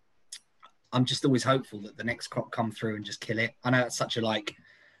I'm just always hopeful that the next crop come through and just kill it. I know it's such a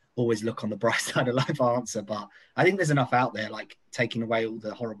always look on the bright side of life answer, but I think there's enough out there, taking away all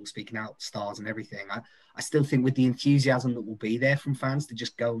the horrible speaking out stars and everything. I still think with the enthusiasm that will be there from fans to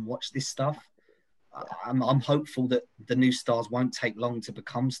just go and watch this stuff, I'm hopeful that the new stars won't take long to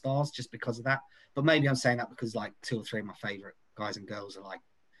become stars just because of that. But maybe I'm saying that because 2 or 3 of my favorite guys and girls are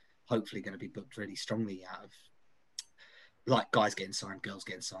hopefully going to be booked really strongly out of guys getting signed, girls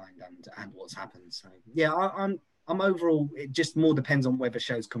getting signed, and what's happened. So yeah, I'm overall, it just more depends on whether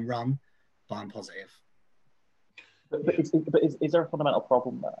shows can run, but I'm positive. But is there a fundamental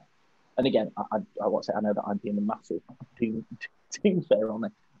problem there? And again, I want to say, I know that I'm being a massive team fair on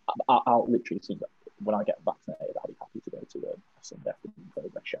it. I'll literally see that when I get vaccinated, I'll be happy to go to a Sunday afternoon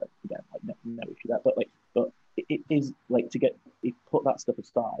Progress show again. No issue there. But it is to put that stuff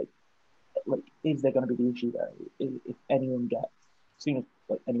aside. Is there going to be the issue there? If anyone gets, as soon as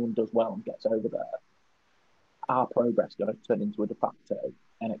anyone does well and gets over there, our Progress going to turn into a de facto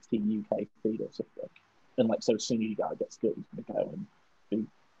NXT UK feed or something? And so as soon as you guys get skills, he's going to go and be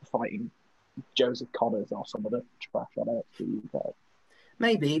fighting Joseph Connors or some other trash on NXT UK.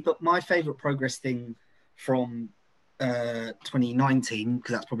 Maybe, but my favourite Progress thing from 2019,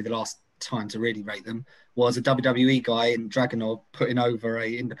 because that's probably the last time to really rate them, was a WWE guy in Dragunov putting over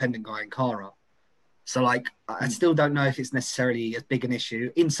a independent guy in Kara. So like, I still don't know if it's necessarily as big an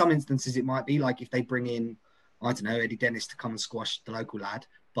issue. In some instances, it might be like if they bring in, I don't know, Eddie Dennis to come and squash the local lad.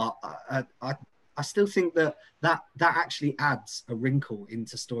 But I still think that actually adds a wrinkle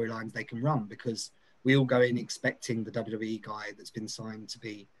into storylines they can run, because we all go in expecting the WWE guy that's been signed to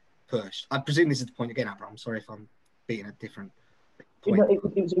be pushed. I presume this is the point again, Abra. I'm sorry if I'm beating a different point.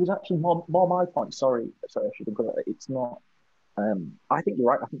 It was actually more my point. Sorry, I should have put it. It's not. I think you're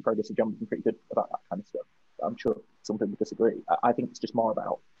right. I think Progress are jumping pretty good about that kind of stuff. I'm sure some people disagree. I think it's just more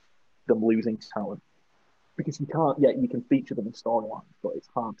about them losing talent, because you can't. Yeah, you can feature them in storylines, but it's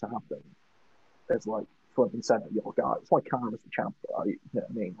hard to have them as like front and center. Your guy. It's like Kara's the champ. Right? You know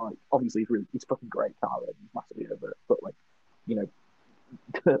what I mean? Like, obviously he's fucking great, Kara. He's massively over it, but like, you know,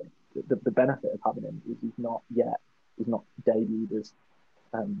 the benefit of having him is he's not debuted as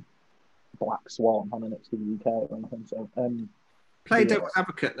Black Swan on NXT UK or anything. So play devil's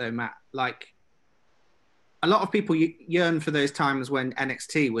advocate though, Matt. Like, a lot of people yearn for those times when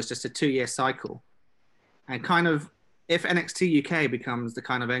NXT was just a 2-year cycle, and kind of if NXT UK becomes the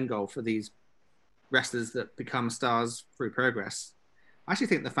kind of end goal for these wrestlers that become stars through Progress, I actually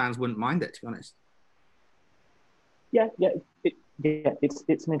think the fans wouldn't mind it, to be honest. Yeah,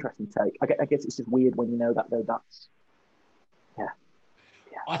 it's an interesting take. I guess it's just weird when you know that though. That's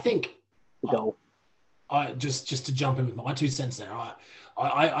I think the goal. I just to jump in with my 2 cents there.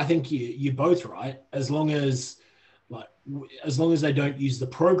 I think you're both right. As long as they don't use the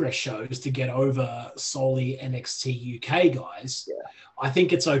Progress shows to get over solely NXT UK guys, I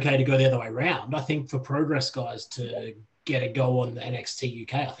think it's okay to go the other way around. I think for Progress guys to get a go on the NXT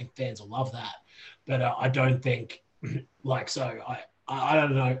UK, I think fans will love that. But I don't think I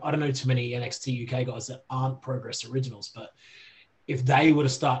don't know. I don't know too many NXT UK guys that aren't Progress originals, but if they were to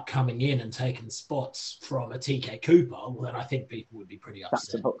start coming in and taking spots from a TK Cooper, well, then I think people would be pretty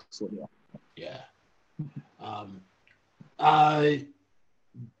upset. Yeah.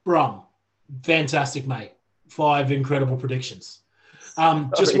 Brum, fantastic, mate. 5 incredible predictions.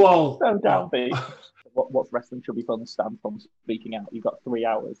 Just while... So downbeat. What's Wrestling Should Be Fun stand from speaking out? You've got 3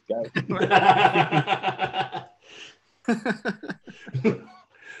 hours to go.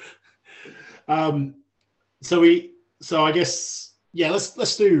 So I guess... Yeah,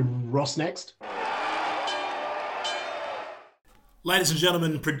 let's do Ross next. Ladies and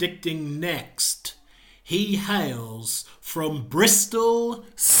gentlemen, predicting next. He hails from Bristol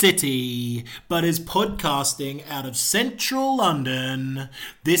City, but is podcasting out of central London.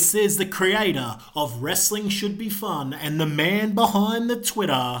 This is the creator of Wrestling Should Be Fun and the man behind the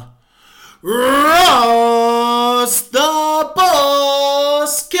Twitter, Ross the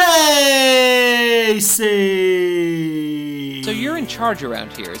Boss Casey. So you're in charge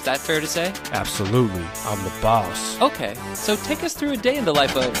around here, is that fair to say? Absolutely. I'm the boss. Okay, so take us through a day in the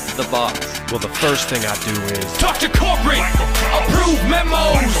life of the boss. Well, the first thing I do is talk to corporate, approve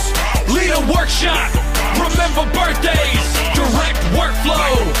memos, lead a workshop, remember birthdays, direct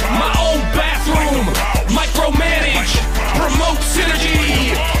workflow, my own bathroom, micromanage, promote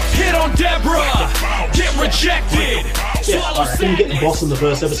synergy, hit on Deborah, get rejected. I didn't get the boss in the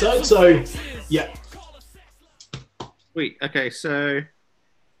first episode, so yeah. Sweet. Okay, so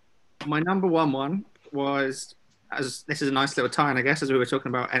my number one was, as this is a nice little tie-in, I guess, as we were talking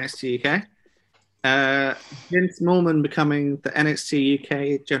about NXT UK. Vince McMahon becoming the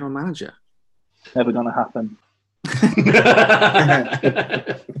NXT UK general manager. Never gonna happen.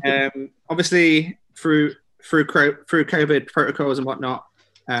 Obviously, through COVID protocols and whatnot,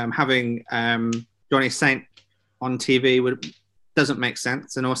 having Johnny Saint on TV doesn't make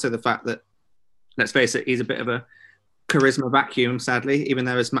sense, and also the fact that, let's face it, he's a bit of a charisma vacuum, sadly, even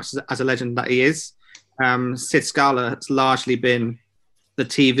though as much as a legend that he is. Sid Scala has largely been the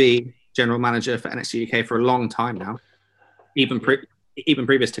TV general manager for NXT UK for a long time now, even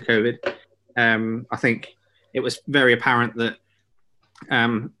previous to COVID. I think it was very apparent that,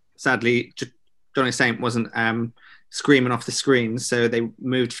 sadly, Johnny Saint wasn't screaming off the screens, so they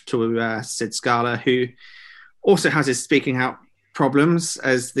moved to Sid Scala, who also has his speaking out problems,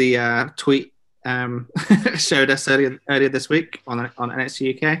 as the tweet showed us earlier this week on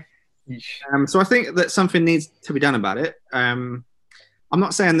NXT UK. So I think that something needs to be done about it. I'm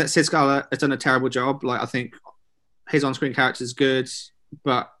not saying that Sid Scala has done a terrible job. Like, I think his on-screen character is good,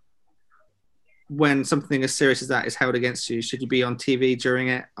 but when something as serious as that is held against you, should you be on TV during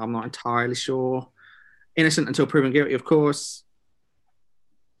it? I'm not entirely sure. Innocent until proven guilty, of course,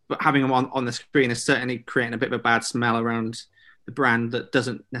 but having him on the screen is certainly creating a bit of a bad smell around the brand that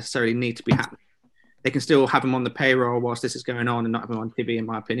doesn't necessarily need to be happening. They can still have him on the payroll whilst this is going on and not have him on TV, in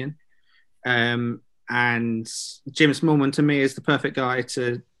my opinion. And Jim Smallman, to me, is the perfect guy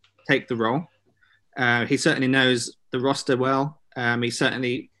to take the role. He certainly knows the roster well. He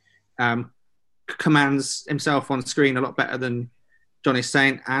certainly commands himself on screen a lot better than Johnny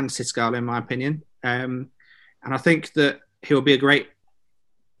Saint and Sid Scala, in my opinion. And I think that he'll be a great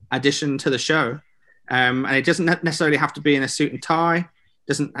addition to the show. And it doesn't necessarily have to be in a suit and tie.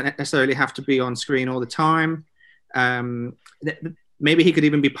 Doesn't necessarily have to be on screen all the time. Maybe he could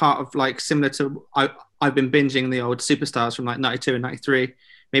even be part of, like, similar to I've been binging the old Superstars from like 92 and 93.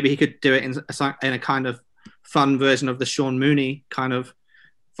 Maybe he could do it in a kind of fun version of the Sean Mooney kind of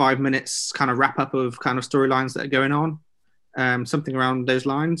 5 minutes kind of wrap up of kind of storylines that are going on. Something around those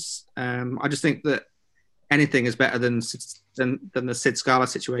lines. I just think that anything is better than the Sid Scala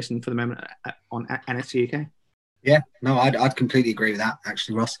situation for the moment on NXT UK. Yeah, no, I'd completely agree with that,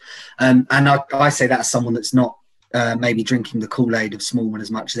 actually, Ross. And I say that as someone that's not maybe drinking the Kool-Aid of Smallman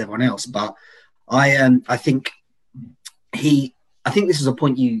as much as everyone else, but I think this is a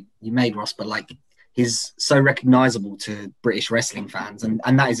point you made, Ross, but like, he's so recognisable to British wrestling fans,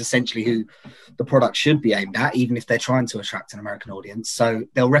 and that is essentially who the product should be aimed at, even if they're trying to attract an American audience. So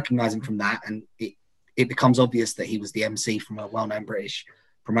they'll recognise him from that, and it becomes obvious that he was the MC from a well-known British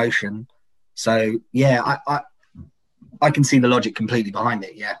promotion. So yeah, I can see the logic completely behind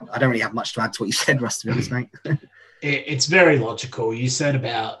it. Yeah, I don't really have much to add to what you said, Russ, to be honest, mate. It's very logical. You said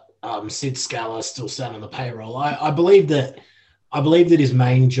about Sid Scala still sat on the payroll. I believe that his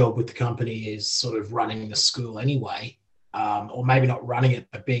main job with the company is sort of running the school anyway, or maybe not running it,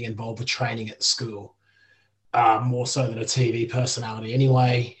 but being involved with training at the school, more so than a TV personality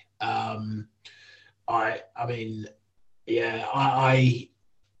anyway.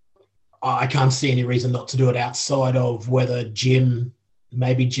 I can't see any reason not to do it outside of whether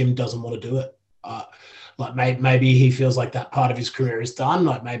maybe Jim doesn't want to do it. Maybe he feels like that part of his career is done.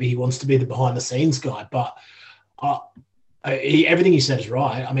 Like maybe he wants to be the behind the scenes guy, but everything you said is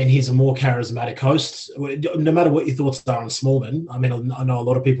right. I mean, he's a more charismatic host. No matter what your thoughts are on Smallman, I mean, I know a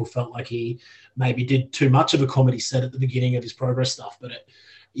lot of people felt like he maybe did too much of a comedy set at the beginning of his Progress stuff, but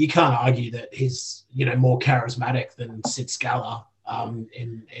you can't argue that he's, more charismatic than Sid Scala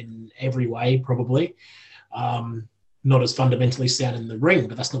in every way, probably. Not as fundamentally sound in the ring,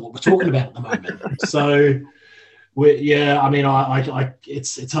 but that's not what we're talking about at the moment. So,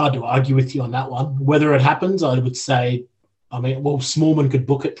 it's hard to argue with you on that one. Whether it happens, I would say, Smallman could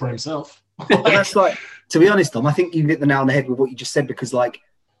book it for himself. That's like, to be honest, Dom, I think you hit the nail on the head with what you just said, because like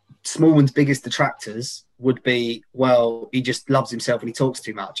Smallman's biggest detractors would be, well, he just loves himself and he talks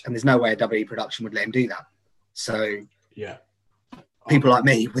too much, and there's no way a WWE production would let him do that. So yeah, people like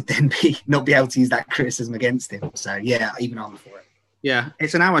me would then not be able to use that criticism against him. So yeah, even I'm for it. Yeah,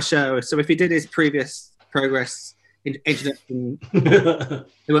 it's an hour show, so if he did his previous Progress introduction, there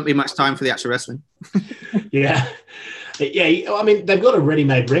won't be much time for the actual wrestling. Yeah. I mean, they've got a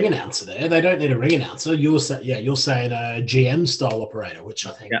ready-made ring announcer there. They don't need a ring announcer. You're saying a GM style operator, which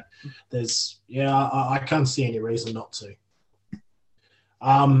I think I can't see any reason not to.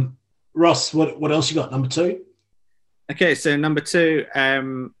 Ross, what else you got? Number 2? Okay, so number 2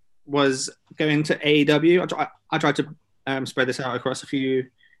 was going to AEW. I tried to spread this out across a few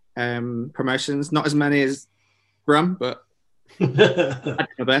promotions, not as many as Brum, but I did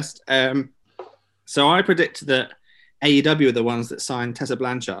my best. So I predict that AEW are the ones that signed Tessa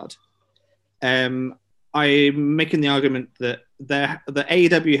Blanchard. I'm making the argument that the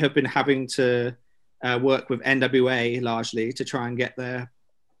AEW have been having to work with NWA largely to try and get their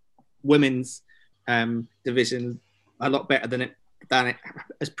women's division a lot better than it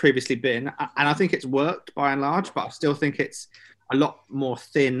has previously been. And I think it's worked by and large, but I still think it's a lot more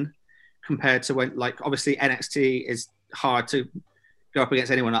thin compared to when, like, obviously NXT is hard to go up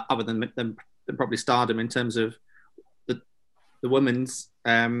against anyone other than probably Stardom in terms of the women's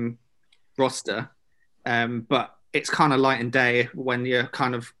roster. But it's kind of light and day when you're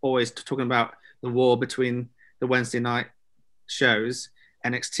kind of always talking about the war between the Wednesday night shows.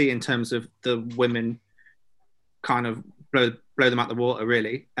 NXT in terms of the women kind of blow them out the water,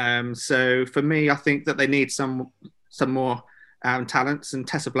 really. So for me, I think that they need some more talents, and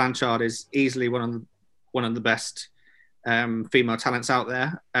Tessa Blanchard is easily one of the best female talents out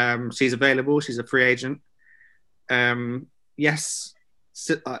there. She's available. She's a free agent. Yes,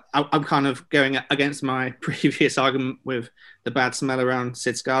 I'm kind of going against my previous argument with the bad smell around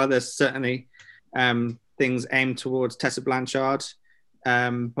Sid Scala. There's certainly things aimed towards Tessa Blanchard,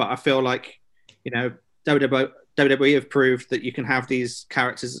 but I feel like, WWE have proved that you can have these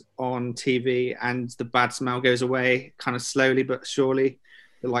characters on TV and the bad smell goes away kind of slowly but surely.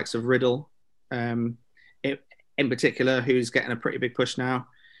 The likes of Riddle, in particular, who's getting a pretty big push now.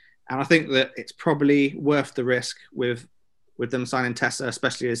 And I think that it's probably worth the risk with them signing Tessa,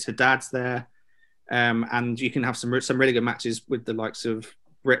 especially as her dad's there. And you can have some really good matches with the likes of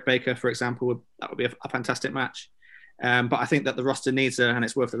Britt Baker, for example. That would be a fantastic match. But I think that the roster needs her, and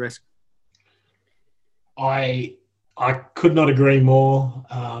it's worth the risk. I could not agree more.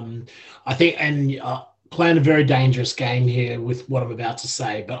 I think, and playing a very dangerous game here with what I'm about to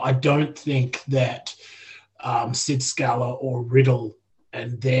say, but I don't think that Sid Scala or Riddle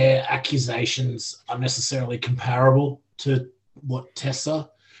and their accusations are necessarily comparable to what Tessa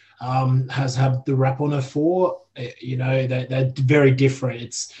has had the rap on her for. You know, they're very different.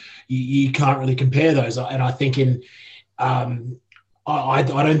 It's you can't really compare those. And I think I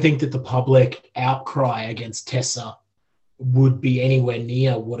don't think that the public outcry against Tessa would be anywhere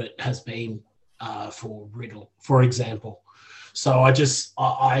near what it has been for Riddle, for example. So I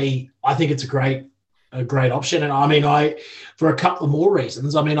think it's a great option. And I mean, for a couple of more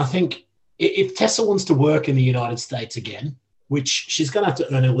reasons. I mean, I think if Tessa wants to work in the United States again, which she's going to have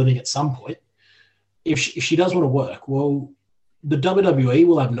to earn a living at some point, if she does want to work, well, the WWE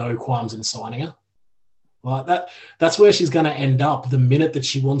will have no qualms in signing her. Like that's where she's going to end up the minute that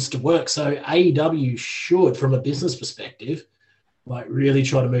she wants to work. So AEW should, from a business perspective, like really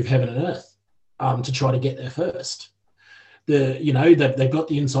try to move heaven and earth to try to get there first. They've got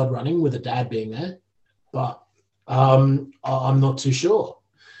the inside running with the dad being there, but I'm not too sure.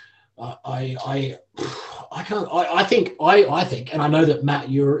 I think, and I know that Matt,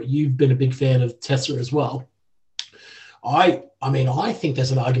 you've been a big fan of Tessa as well. I think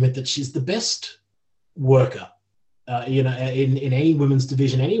there's an argument that she's the best worker, in any women's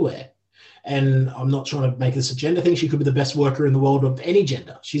division anywhere. And I'm not trying to make this a gender thing. She could be the best worker in the world of any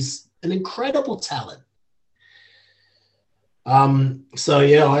gender. She's an incredible talent. So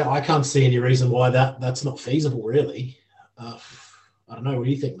yeah, I can't see any reason why that's not feasible, really. I don't know. What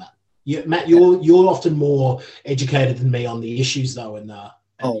do you think, Matt? Yeah, Matt, you're often more educated than me on the issues, though, and the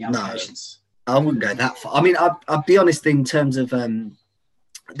allegations. No, I wouldn't go that far. I mean, I'll be honest in terms of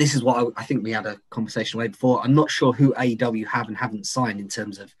this is what I think we had a conversation way before. I'm not sure who AEW have and haven't signed in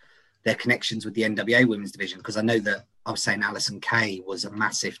terms of their connections with the NWA women's division, because I know that I was saying Allysin Kay was a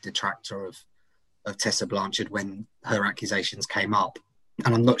massive detractor of Tessa Blanchard when her accusations came up.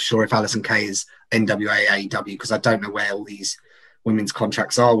 And I'm not sure if Allysin Kay is NWA, AEW, because I don't know where all these women's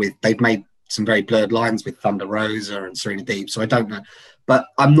contracts are with. They've made some very blurred lines with Thunder Rosa and Serena Deeb, so I don't know. But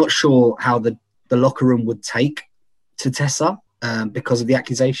I'm not sure how the locker room would take to Tessa because of the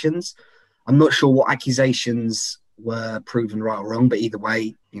accusations. I'm not sure what accusations were proven right or wrong, but either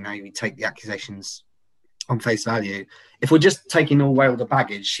way, you take the accusations on face value. If we're just taking away all the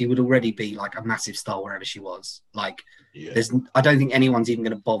baggage, she would already be like a massive star wherever she was. Like, I don't think anyone's even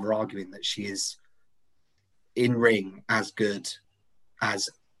going to bother arguing that she is in ring as good as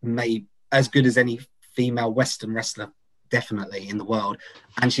any female Western wrestler, definitely in the world.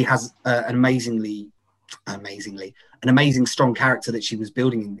 And she has an amazing strong character that she was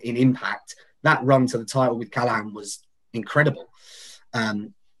building in Impact. That run to the title with Callahan was incredible.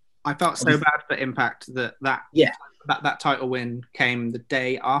 I felt so bad for Impact that title win came the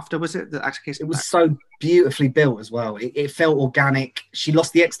day after, was it? It was so beautifully built as well. It felt organic. She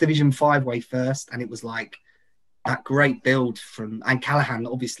lost the X Division 5-way first, and it was like that great build and Callahan,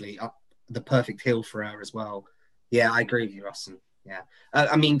 obviously, the perfect heel for her as well. Yeah, I agree with you, Rustin. Yeah.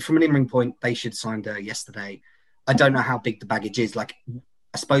 I mean, from an in-ring point, they should sign her yesterday. I don't know how big the baggage is. Like,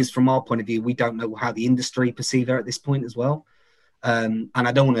 I suppose from our point of view, we don't know how the industry perceive her at this point as well. And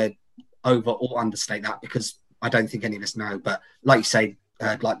I don't want to over or understate that because I don't think any of us know. But like you say,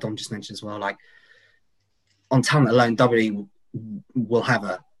 like Dom just mentioned as well, like on talent alone, WWE will have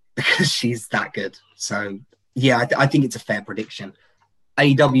her because she's that good. So yeah, I think it's a fair prediction.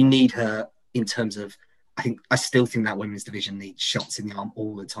 AEW need her in terms of, I still think that women's division needs shots in the arm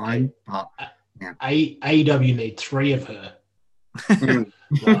all the time. But yeah, AEW need 3 of her. And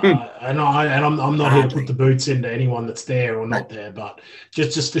I'm not here to put the boots into anyone that's there or not there, but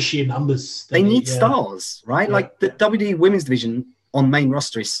just for sheer numbers, they need stars, right? Yeah. Like the WWE women's division on main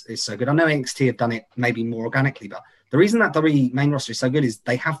roster is so good. I know NXT have done it maybe more organically, but the reason that WWE main roster is so good is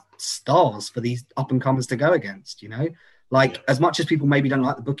they have stars for these up and comers to go against. As much as people maybe don't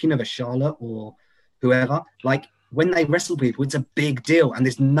like the booking of a Charlotte or whoever, like when they wrestle people, it's a big deal, and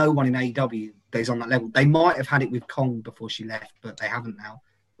there's no one in AEW that's on that level. They might have had it with Kong before she left, but they haven't now.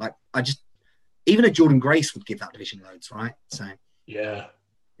 Like, even a Jordan Grace would give that division loads, right? So yeah,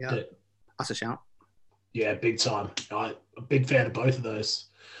 that's a shout. Yeah, big time. I'm a big fan of both of those.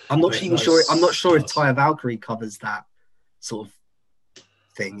 I'm not sure if Taya Valkyrie covers that sort of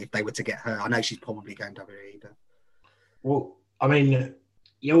thing if they were to get her. I know she's probably going WWE, but well, I mean,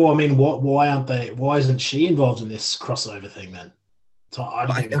 Yeah, well, I mean, why aren't they? Why isn't she involved in this crossover thing then? So I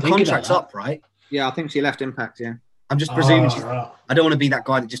But didn't even her think contract's about that. up, right? Yeah, I think she left Impact. Yeah. I'm just presuming she's. Right. I don't want to be that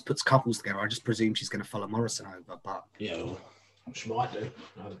guy that just puts couples together. I just presume she's going to follow Morrison over, but Yeah, well, she might do.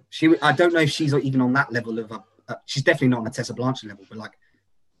 I don't know if she's even on that level of. She's definitely not on a Tessa Blanchard level, but like,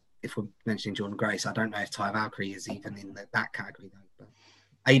 if we're mentioning Jordan Grace, I don't know if Ty Valkyrie is even in that category though. But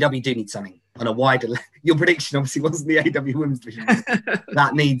AEW do need something on a wider. Your prediction obviously wasn't the AEW Women's Division.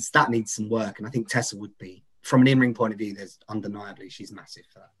 that needs some work, and I think Tessa would be, from an in-ring point of view. There's undeniably she's massive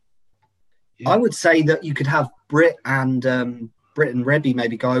for that. Yeah. I would say that you could have Britt and Rebby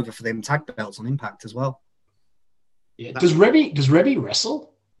maybe go over for them tag belts on Impact as well. Yeah. Does Rebby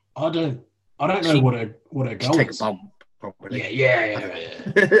wrestle? I don't know what her goal Take a is. bump, probably.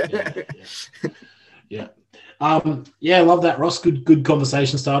 Yeah. Yeah, I love that, Ross. Good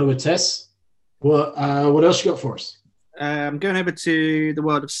conversation started with Tess. What else you got for us? Going over to the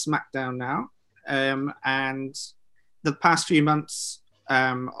world of SmackDown now, and the past few months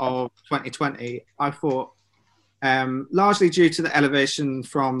of 2020, I thought, largely due to the elevation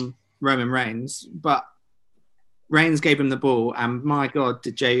from Roman Reigns, but Reigns gave him the ball, and my God,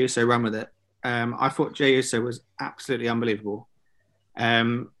 did Jey Uso run with it. I thought Jey Uso was absolutely unbelievable.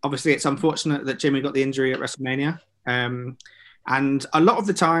 Obviously, it's unfortunate that Jimmy got the injury at WrestleMania. And a lot of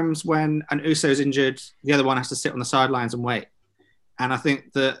the times when an Uso's injured, the other one has to sit on the sidelines and wait. And I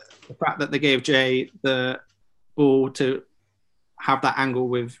think that the fact that they gave Jey the ball to have that angle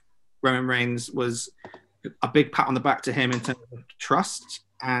with Roman Reigns was a big pat on the back to him in terms of trust.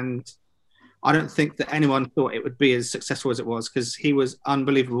 And I don't think that anyone thought it would be as successful as it was, because he was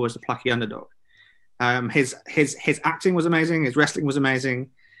unbelievable as a plucky underdog. His acting was amazing. His wrestling was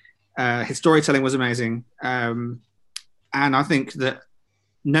amazing. His storytelling was amazing. And I think that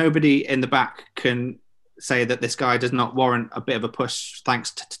nobody in the back can say that this guy does not warrant a bit of a push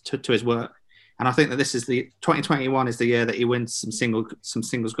thanks to his work. And I think that this is 2021 is the year that he wins some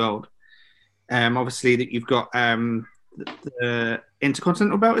singles gold. Obviously that you've got the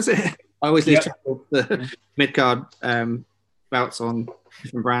Intercontinental belt, is it? I always lose track of the mid-card belts on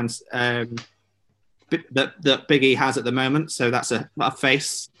different brands that Big E has at the moment. So that's a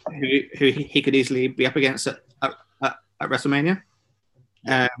face who he could easily be up against at WrestleMania.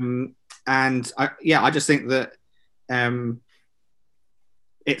 And I just think that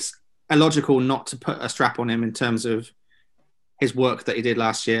it's illogical not to put a strap on him in terms of his work that he did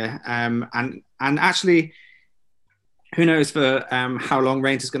last year. And actually, who knows for how long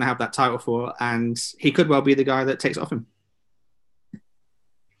Reigns is going to have that title for, and he could well be the guy that takes it off him.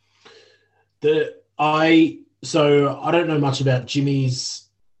 So I don't know much about Jimmy's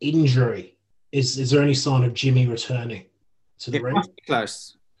injury. Is there any sign of Jimmy returning to the ring? Must be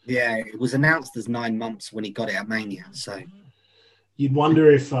close. Yeah, it was announced as 9 months when he got it at Mania. So you'd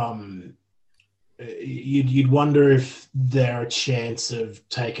wonder if they're a chance of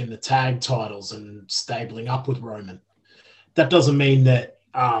taking the tag titles and stabling up with Roman. That doesn't mean that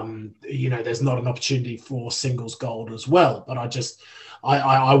there's not an opportunity for singles gold as well. But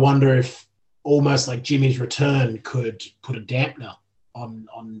I wonder if almost like Jimmy's return could put a dampener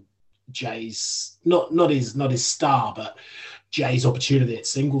on Jay's not his star, but Jay's opportunity at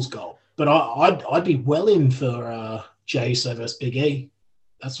singles gold. But I'd be well in for Jey Uso versus Big E.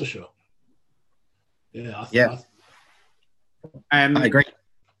 That's for sure. Yeah, I agree.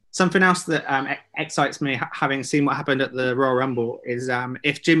 Something else that excites me, having seen what happened at the Royal Rumble, is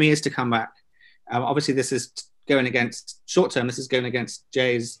if Jimmy is to come back. Obviously, this is going against short term. This is going against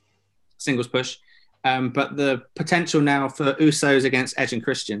Jay's singles push, but the potential now for Usos against Edge and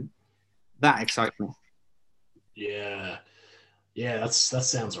Christian, that excites me. Yeah, that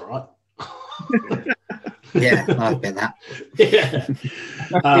sounds all right. Yeah, I've been that. Yeah.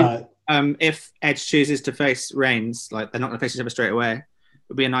 If Edge chooses to face Reigns, like they're not going to face each other straight away, it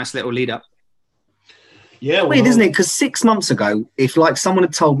would be a nice little lead up. Yeah, weird, isn't it? Because 6 months ago, if like someone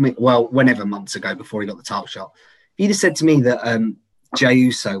had told me, well, whenever months ago before he got the title shot, if you'd have said to me that Jey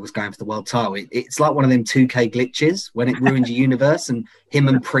Uso was going for the world title, it's like one of them 2K glitches when it ruins your universe, and him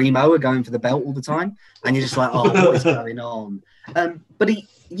and Primo are going for the belt all the time, and you're just like, oh, what is going on? But he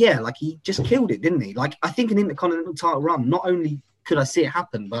just killed it, didn't he? Like, I think an Intercontinental title run, not only could I see it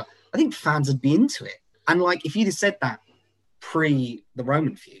happen, but I think fans would be into it. And like, if you'd have said that pre the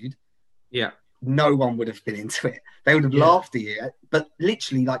Roman feud, no one would have been into it. They would have laughed at you. But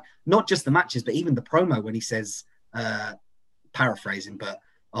literally, like, not just the matches, but even the promo when he says, paraphrasing, but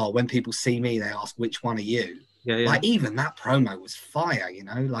when people see me, they ask, which one are you? Like, even that promo was fire,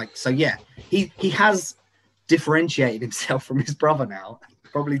 like, so he has differentiated himself from his brother now,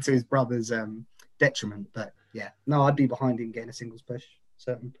 probably to his brother's detriment, but I'd be behind him getting a singles push.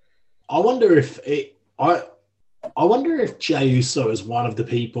 certain. I wonder if Jey Uso is one of the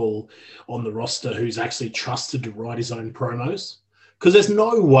people on the roster who's actually trusted to write his own promos. Because there's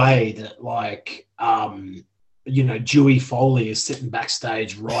no way that, like, Dewey Foley is sitting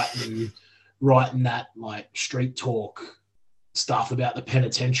backstage writing that, like, street talk stuff about the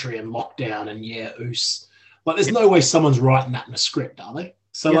penitentiary and lockdown and Oos. Like, there's no way someone's writing that in a script, are they?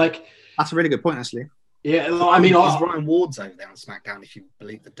 So, like... That's a really good point, actually. Yeah, I mean... It's Ryan Ward's over there on SmackDown, if you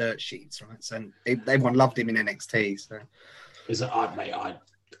believe the dirt sheets, right? So everyone loved him in NXT, so... Is it... I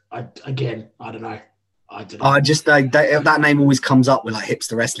don't know. That name always comes up with like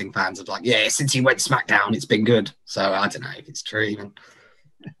hipster wrestling fans of like, yeah, since he went SmackDown, it's been good. So I don't know if it's true even.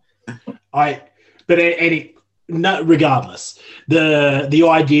 Regardless, the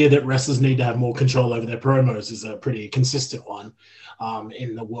idea that wrestlers need to have more control over their promos is a pretty consistent one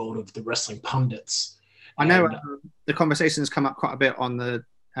in the world of the wrestling pundits. I know the conversation has come up quite a bit on the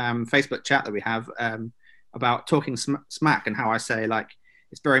Facebook chat that we have about talking smack and how I say like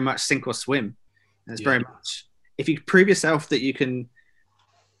it's very much sink or swim. And it's very much, if you prove yourself that you can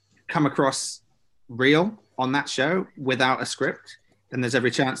come across real on that show without a script, then there's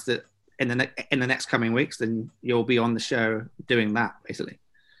every chance that in the next coming weeks, then you'll be on the show doing that, basically.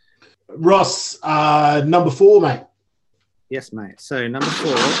 Ross, number 4, mate. Yes, mate. So number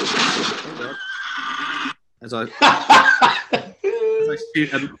 4, as I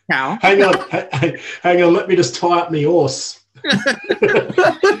shoot a cow. Hang on. Let me just tie up my horse.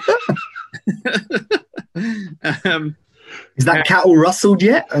 Is that cattle rustled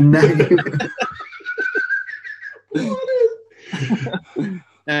yet?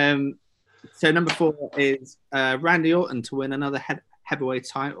 And so number 4 is Randy Orton to win another heavyweight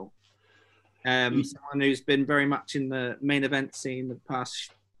title. Someone who's been very much in the main event scene the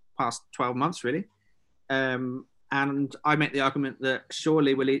past 12 months, really. And I make the argument that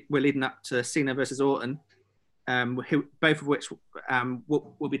surely we're leading up to Cena versus Orton. Both of which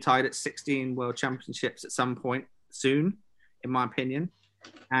will be tied at 16 World Championships at some point soon, in my opinion.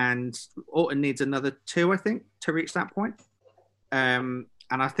 And Orton needs another 2, I think, to reach that point. And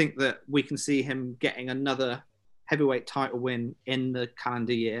I think that we can see him getting another heavyweight title win in the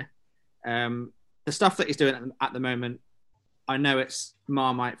calendar year. The stuff that he's doing at the moment, I know it's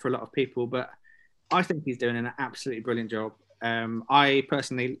Marmite for a lot of people, but I think he's doing an absolutely brilliant job. I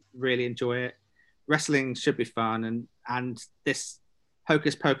personally really enjoy it. Wrestling should be fun, and this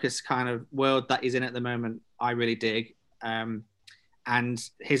hocus pocus kind of world that he's in at the moment, I really dig. And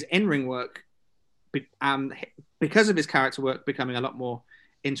his in-ring work, because of his character work becoming a lot more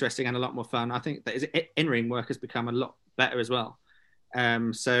interesting and a lot more fun, I think that his in-ring work has become a lot better as well.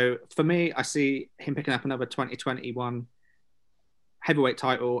 So for me, I see him picking up another 2021 heavyweight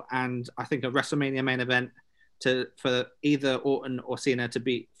title, and I think a WrestleMania main event for either Orton or Cena to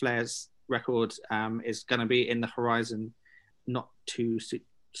beat Flair's record is going to be in the horizon, not too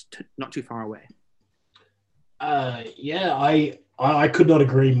far away. I could not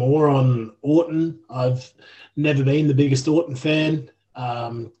agree more on Orton. I've never been the biggest Orton fan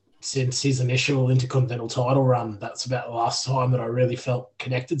since his initial Intercontinental title run. That's about the last time that I really felt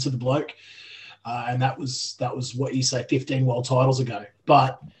connected to the bloke, and that was what you say 15 world titles ago.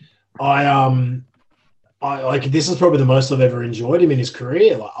 But I like, this is probably the most I've ever enjoyed him in his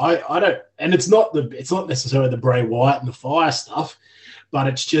career. Like I don't, and it's not necessarily the Bray Wyatt and the Fire stuff, but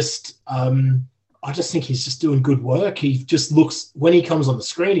it's just I just think he's just doing good work. He just looks, when he comes on the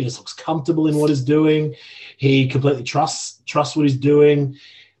screen, he just looks comfortable in what he's doing. He completely trusts what he's doing.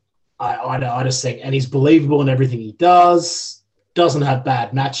 I just think, and he's believable in everything he does. Doesn't have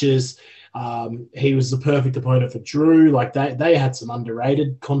bad matches. He was the perfect opponent for Drew. Like they had some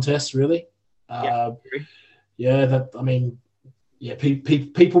underrated contests, really. People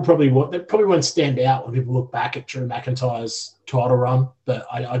probably won't stand out when people look back at Drew McIntyre's title run, but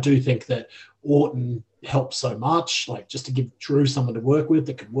I do think that Orton helped so much, like just to give Drew someone to work with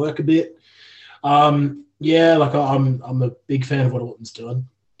that could work a bit. I'm a big fan of what Orton's doing.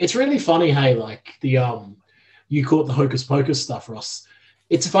 It's really funny, hey, like you caught the hocus pocus stuff, Ross.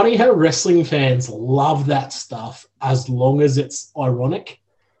 It's funny how wrestling fans love that stuff as long as it's ironic.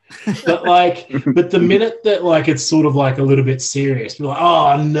 But the minute that like it's sort of like a little bit serious, you're like,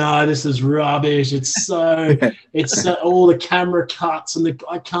 oh no, this is rubbish. It's so all the camera cuts and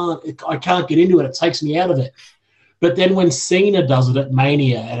I can't get into it. It takes me out of it. But then when Cena does it at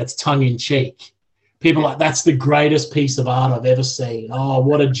Mania and it's tongue in cheek, people are like, that's the greatest piece of art I've ever seen. Oh,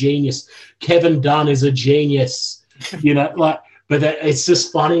 what a genius! Kevin Dunn is a genius. But it's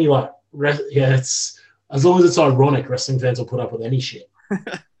just funny. Like, it's as long as it's ironic, wrestling fans will put up with any shit.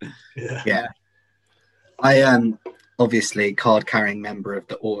 Yeah. I obviously card-carrying member of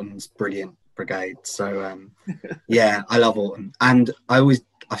the Orton's brilliant brigade. So, yeah, I love Orton. And I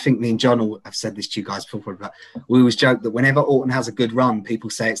think me and John have said this to you guys before, but we always joke that whenever Orton has a good run, people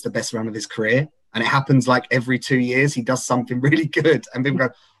say it's the best run of his career. And it happens like every 2 years, he does something really good. And people go,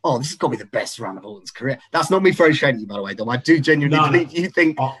 oh, this has got to be the best run of Orton's career. That's not me throwing shade at you, by the way, Dom. I do genuinely believe you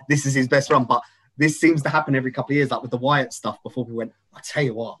think this is his best run. But this seems to happen every couple of years, like with the Wyatt stuff before people went, I tell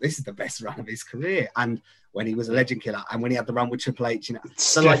you what, this is the best run of his career. And when he was a legend killer and when he had the run with Triple H, you know.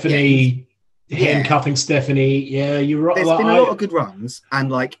 Stephanie, handcuffing Stephanie. Yeah, you're right. There's been a lot of good runs and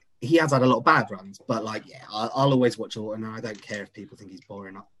like, he has had a lot of bad runs, but like, yeah, I'll always watch Orton, and I don't care if people think he's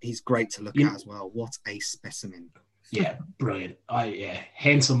boring. He's great to look at as well. What a specimen! Yeah, brilliant.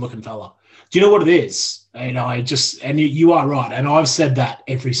 Handsome looking fella. Do you know what it is? And you are right, and I've said that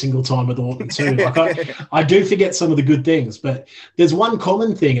every single time with Orton too. Like I do forget some of the good things, but there's one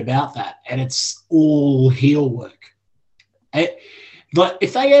common thing about that, and it's all heel work. Like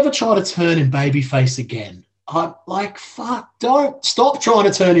if they ever try to turn him babyface again, I'm like, fuck, don't stop trying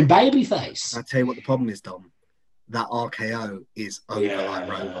to turn him babyface. I'll tell you what the problem is, Dom. That RKO is over like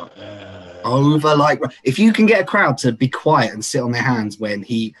Rover. Over like... If you can get a crowd to be quiet and sit on their hands when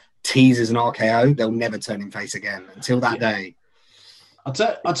he teases an RKO, they'll never turn him face again until that day. I'll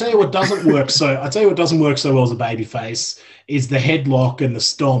tell you what doesn't work so well as a babyface is the headlock and the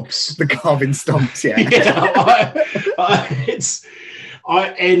stomps. The carving stomps, yeah.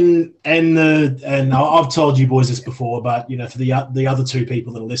 I've told you boys this before, but you know, for the other two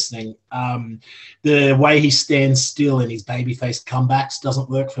people that are listening, the way he stands still in his babyface comebacks doesn't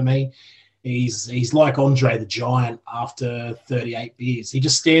work for me. He's like Andre the Giant after 38 beers. He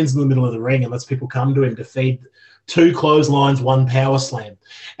just stands in the middle of the ring and lets people come to him to feed 2 clotheslines, 1 power slam.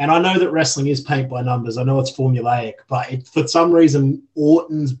 And I know that wrestling is paint by numbers. I know it's formulaic, but for some reason,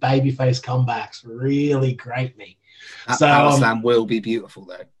 Orton's babyface comebacks really grate me. That power slam will be beautiful,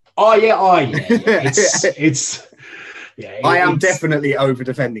 though. Oh yeah. I am definitely over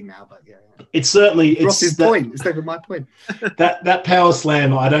defending now, but yeah. It's certainly Ross's point. It's over my point. that power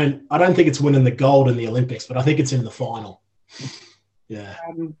slam, I don't think it's winning the gold in the Olympics, but I think it's in the final. Yeah.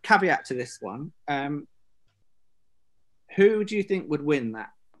 Caveat to this one: who do you think would win that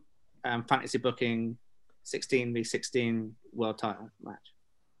fantasy booking 16v16 world title match?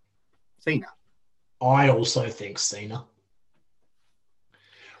 Cena. I also think Cena,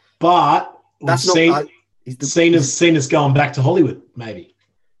 but that's Cena's going back to Hollywood. Maybe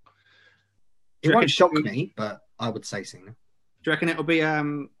it won't shock me, but I would say Cena. Do you reckon it will be a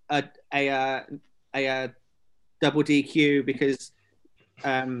double DQ because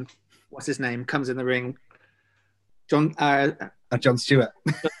what's his name comes in the ring? John Stewart.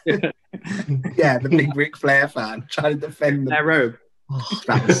 Yeah, the big Ric Flair fan trying to defend their robe. Oh,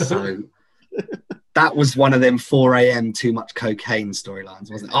 that was so. That was one of them 4 a.m. too much cocaine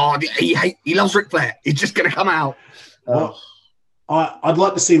storylines, wasn't it? Oh, he loves Ric Flair. He's just going to come out. Well, I'd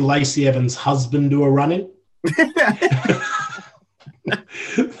like to see Lacey Evans' husband do a run-in.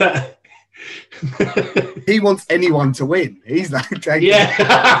 He wants anyone to win. He's like,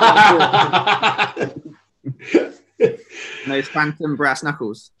 those phantom brass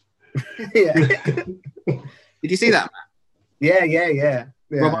knuckles. Yeah. Did you see that, Matt? Yeah.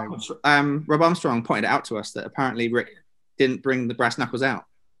 Rob Armstrong pointed out to us that apparently Rick didn't bring the brass knuckles out.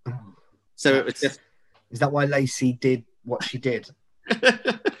 So it was just... Is that why Lacey did what she did?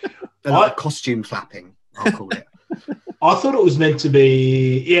 Like costume flapping, I'll call it. I thought it was meant to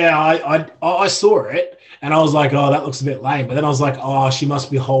be... Yeah, I saw it, and I was like, oh, that looks a bit lame. But then I was like, oh, she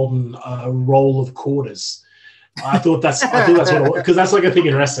must be holding a roll of quarters. I thought that's what it was, because that's like a thing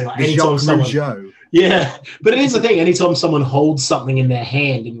in wrestling. Like anytime someone... Yeah, but it is the thing. Anytime someone holds something in their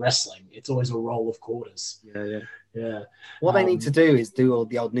hand in wrestling, it's always a roll of quarters. Yeah. What they need to do is do all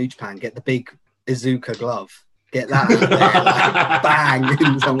the old New Japan, get the big Izuka glove, get that there, like, bang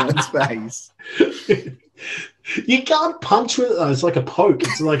in someone's face. You can't punch with it. It's like a poke.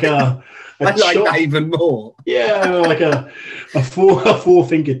 It's like a I like that even more. Yeah, like a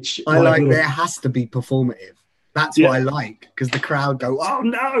four-finger. There has to be performative. That's what I like, because the crowd go, oh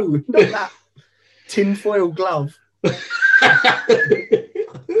no, not that. Tinfoil glove.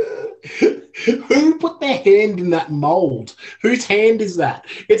 Who put their hand in that mold? Whose hand is that?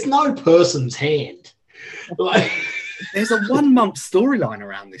 It's no person's hand. There's a 1 month storyline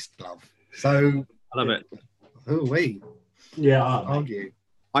around this glove. So I love it. Oh wait. Yeah, I'll argue.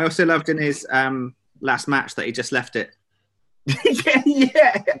 I also loved in his last match that he just left it.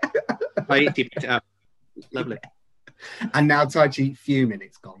 yeah. He picked it up. Lovely. And now Taichi fuming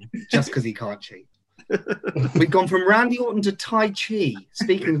it's gone just because he can't cheat. We've gone from Randy Orton to Tai Chi.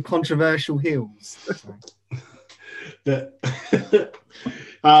 Speaking of controversial heels. But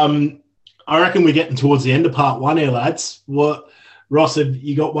I reckon we're getting towards the end of part one here, lads. What, Ross, have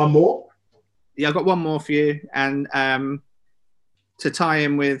you got one more? Yeah, I've got one more for you. And to tie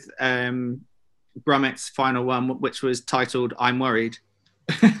in with Brummett's final one, which was titled I'm Worried.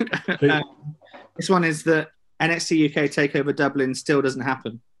 This one is that NXT UK TakeOver Dublin still doesn't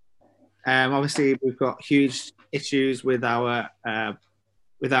happen. Obviously, we've got huge issues with our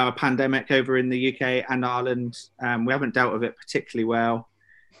pandemic over in the UK and Ireland. We haven't dealt with it particularly well.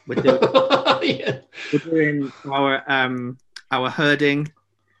 We're doing our herding,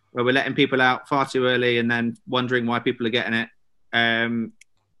 where we're letting people out far too early and then wondering why people are getting it. And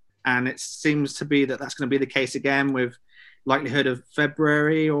it seems to be that that's going to be the case again, with likelihood of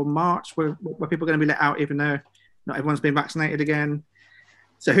February or March, where people are going to be let out, even though not everyone's been vaccinated again.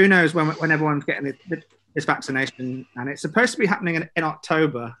 So who knows when everyone's getting this vaccination. And it's supposed to be happening in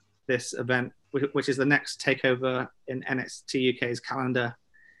October, this event, which is the next takeover in NXT UK's calendar.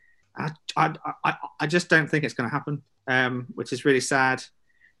 I just don't think it's going to happen, which is really sad.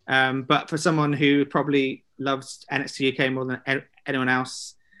 But for someone who probably loves NXT UK more than anyone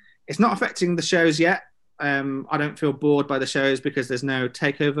else, it's not affecting the shows yet. I don't feel bored by the shows because there's no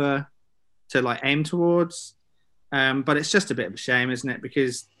takeover to aim towards. But it's just a bit of a shame, isn't it?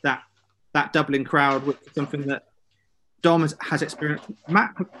 Because that Dublin crowd was something that Dom has experienced.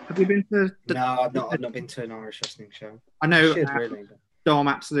 Matt, have you been to? No, I've not been to an Irish wrestling show. I know Really. Dom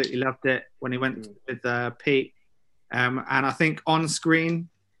absolutely loved it when he went with Pete. And I think on screen,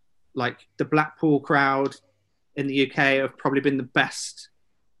 the Blackpool crowd in the UK have probably been the best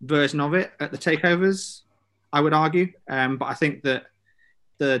version of it at the takeovers, I would argue. But I think that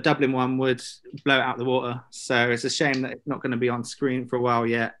the Dublin one would blow it out the water. So it's a shame that it's not going to be on screen for a while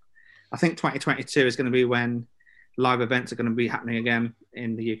yet. I think 2022 is going to be when live events are going to be happening again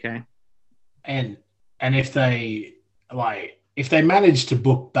in the UK. And if they manage to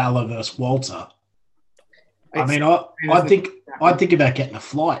book Balor versus Walter, I mean, I'd think about getting a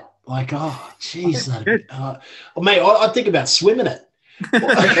flight. Oh, jeez, mate, I'd think about swimming it.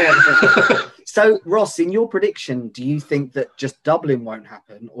 So, Ross, in your prediction, do you think that just Dublin won't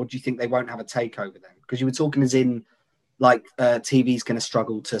happen, or do you think they won't have a takeover then? Because you were talking as in, TV's going to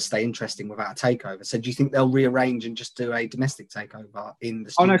struggle to stay interesting without a takeover. So, do you think they'll rearrange and just do a domestic takeover in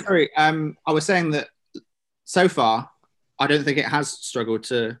the studio? Oh no, sorry. I was saying that so far, I don't think it has struggled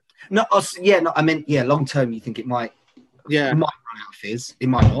to. No, I meant long term. You think it might? Yeah, it might run out of fizz. It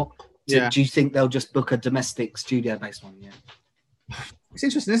might not. So yeah. Do you think they'll just book a domestic studio-based one? Yeah. It's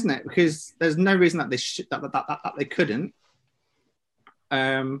interesting, isn't it? Because there's no reason that that they couldn't.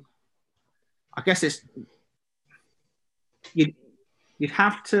 I guess it's you'd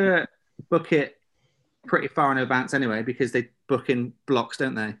have to book it pretty far in advance anyway, because they book in blocks,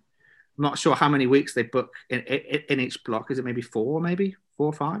 don't they? I'm not sure how many weeks they book in each block. Is it maybe 4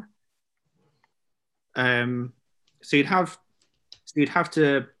 or 5? So you'd have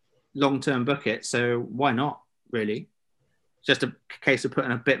to long-term book it. So why not? Really, just a case of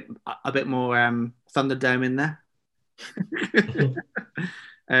putting a bit more Thunderdome in there.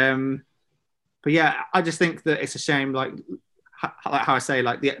 But yeah, I just think that it's a shame. Like how I say,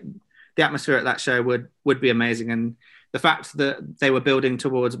 the atmosphere at that show would be amazing, and the fact that they were building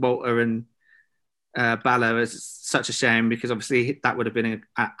towards Walter and Balor is such a shame, because obviously that would have been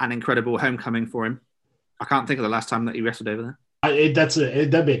an incredible homecoming for him. I can't think of the last time that he wrestled over there.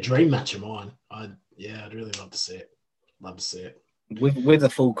 That'd be a dream match of mine. I'd really love to see it. Love to see it. With a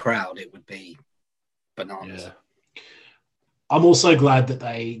full crowd, it would be bananas. Yeah. I'm also glad that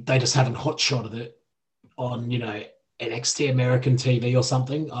they just haven't hot-shotted it on, NXT American TV or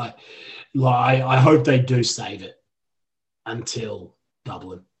something. I hope they do save it until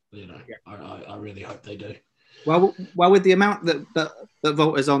Dublin. I really hope they do. Well, with the amount that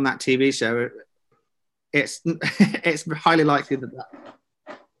Walter's on that TV show, it's highly likely that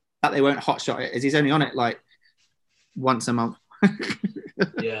they won't hotshot it, as he's only on it once a month.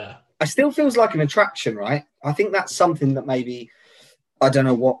 Yeah. It still feels like an attraction, right? I think that's something that maybe, I don't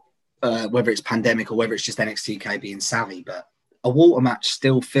know what, whether it's pandemic or whether it's just NXT UK being savvy, but a Walter match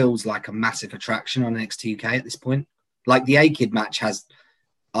still feels like a massive attraction on NXT UK at this point. Like the A-Kid match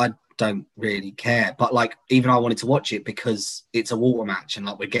I don't really care, but even I wanted to watch it because it's a Walter match and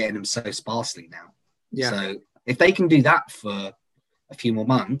we're getting them so sparsely now. Yeah. So if they can do that for a few more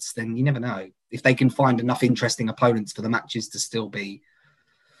months, then you never know. If they can find enough interesting opponents for the matches to still be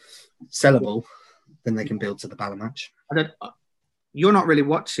sellable, then they can build to the Balor match. You're not really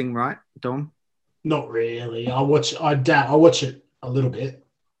watching, right, Dom? Not really. I watch it a little bit.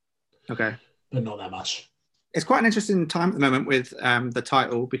 Okay. But not that much. It's quite an interesting time at the moment with the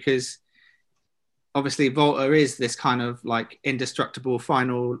title, because obviously Volta is this kind of like indestructible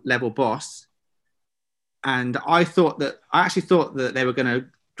final level boss. And I actually thought that they were going to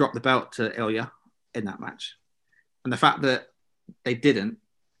drop the belt to Ilya in that match. And the fact that they didn't,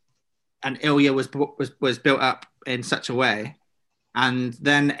 and Ilya was built up in such a way, and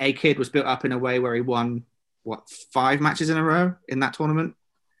then A-Kid was built up in a way where he won, 5 matches in a row in that tournament?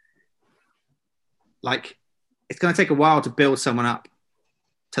 Like, it's going to take a while to build someone up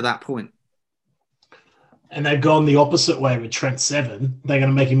to that point. And they've gone the opposite way with Trent Seven. They're going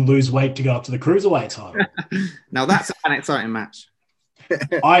to make him lose weight to go up to the cruiserweight title. Now that's an exciting match.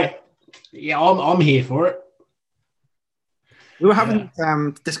 I'm here for it. We were having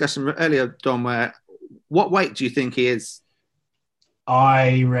discussion earlier, Dom, where what weight do you think he is?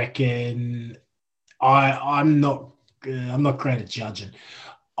 I reckon I'm not great at judging.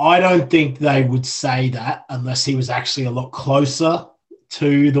 I don't think they would say that unless he was actually a lot closer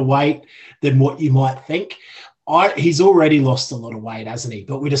to the weight than what you might think. He's already lost a lot of weight, hasn't he?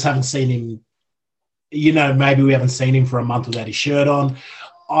 But we just haven't seen him, maybe we haven't seen him for a month without his shirt on.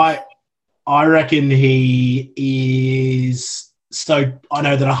 I reckon he is, so I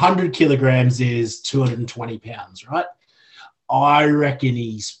know that 100 kilograms is 220 pounds, right? I reckon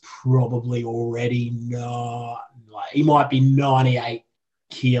he's probably already he might be 98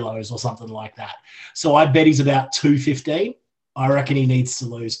 kilos or something like that. So I bet he's about 215. I reckon he needs to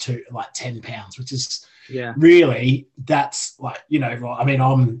lose 10 pounds, which is really, that's like, I mean,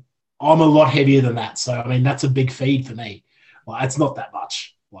 I'm a lot heavier than that. So, I mean, that's a big feed for me. Like, it's not that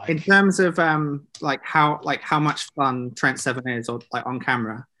much. Like, in terms of how much fun Trent Seven is, or like on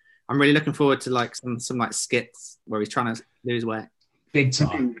camera, I'm really looking forward to like some like skits where he's trying to lose weight. Big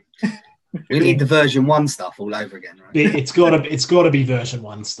time. We need the version 1 stuff all over again, right? It's got to be version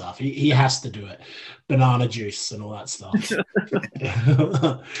 1 stuff. He has to do it. Banana juice and all that stuff.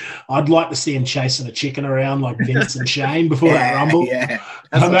 I'd like to see him chasing a chicken around like Vince and Shane before that Rumble. Yeah.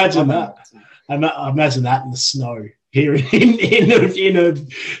 Imagine that. Imagine that in the snow here in a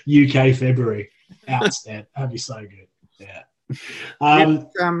UK February. Outstanding. That'd be so good. Yeah.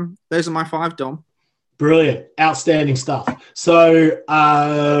 Those are my 5, Dom. Brilliant. Outstanding stuff. So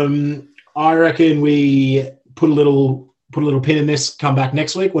I reckon we put a little pin in this, come back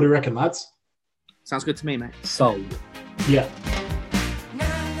next week. What do you reckon, lads? Sounds good to me, mate. Sold. Yeah.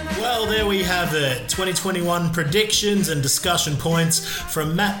 Well, there we have it. 2021 predictions and discussion points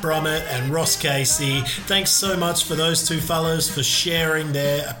from Matt Brummett and Ross Casey. Thanks so much for those two fellows for sharing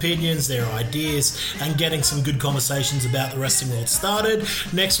their opinions, their ideas, and getting some good conversations about the wrestling world started.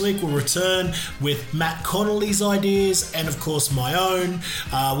 Next week, we'll return with Matt Connolly's ideas and, of course, my own.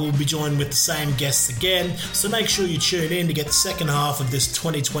 We'll be joined with the same guests again, so make sure you tune in to get the second half of this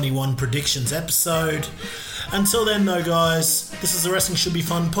 2021 predictions episode. Until then, though, guys, this is the Wrestling Should Be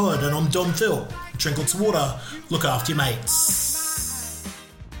Fun pod, and I'm Dom Phil. Drink lots of water, look after your mates.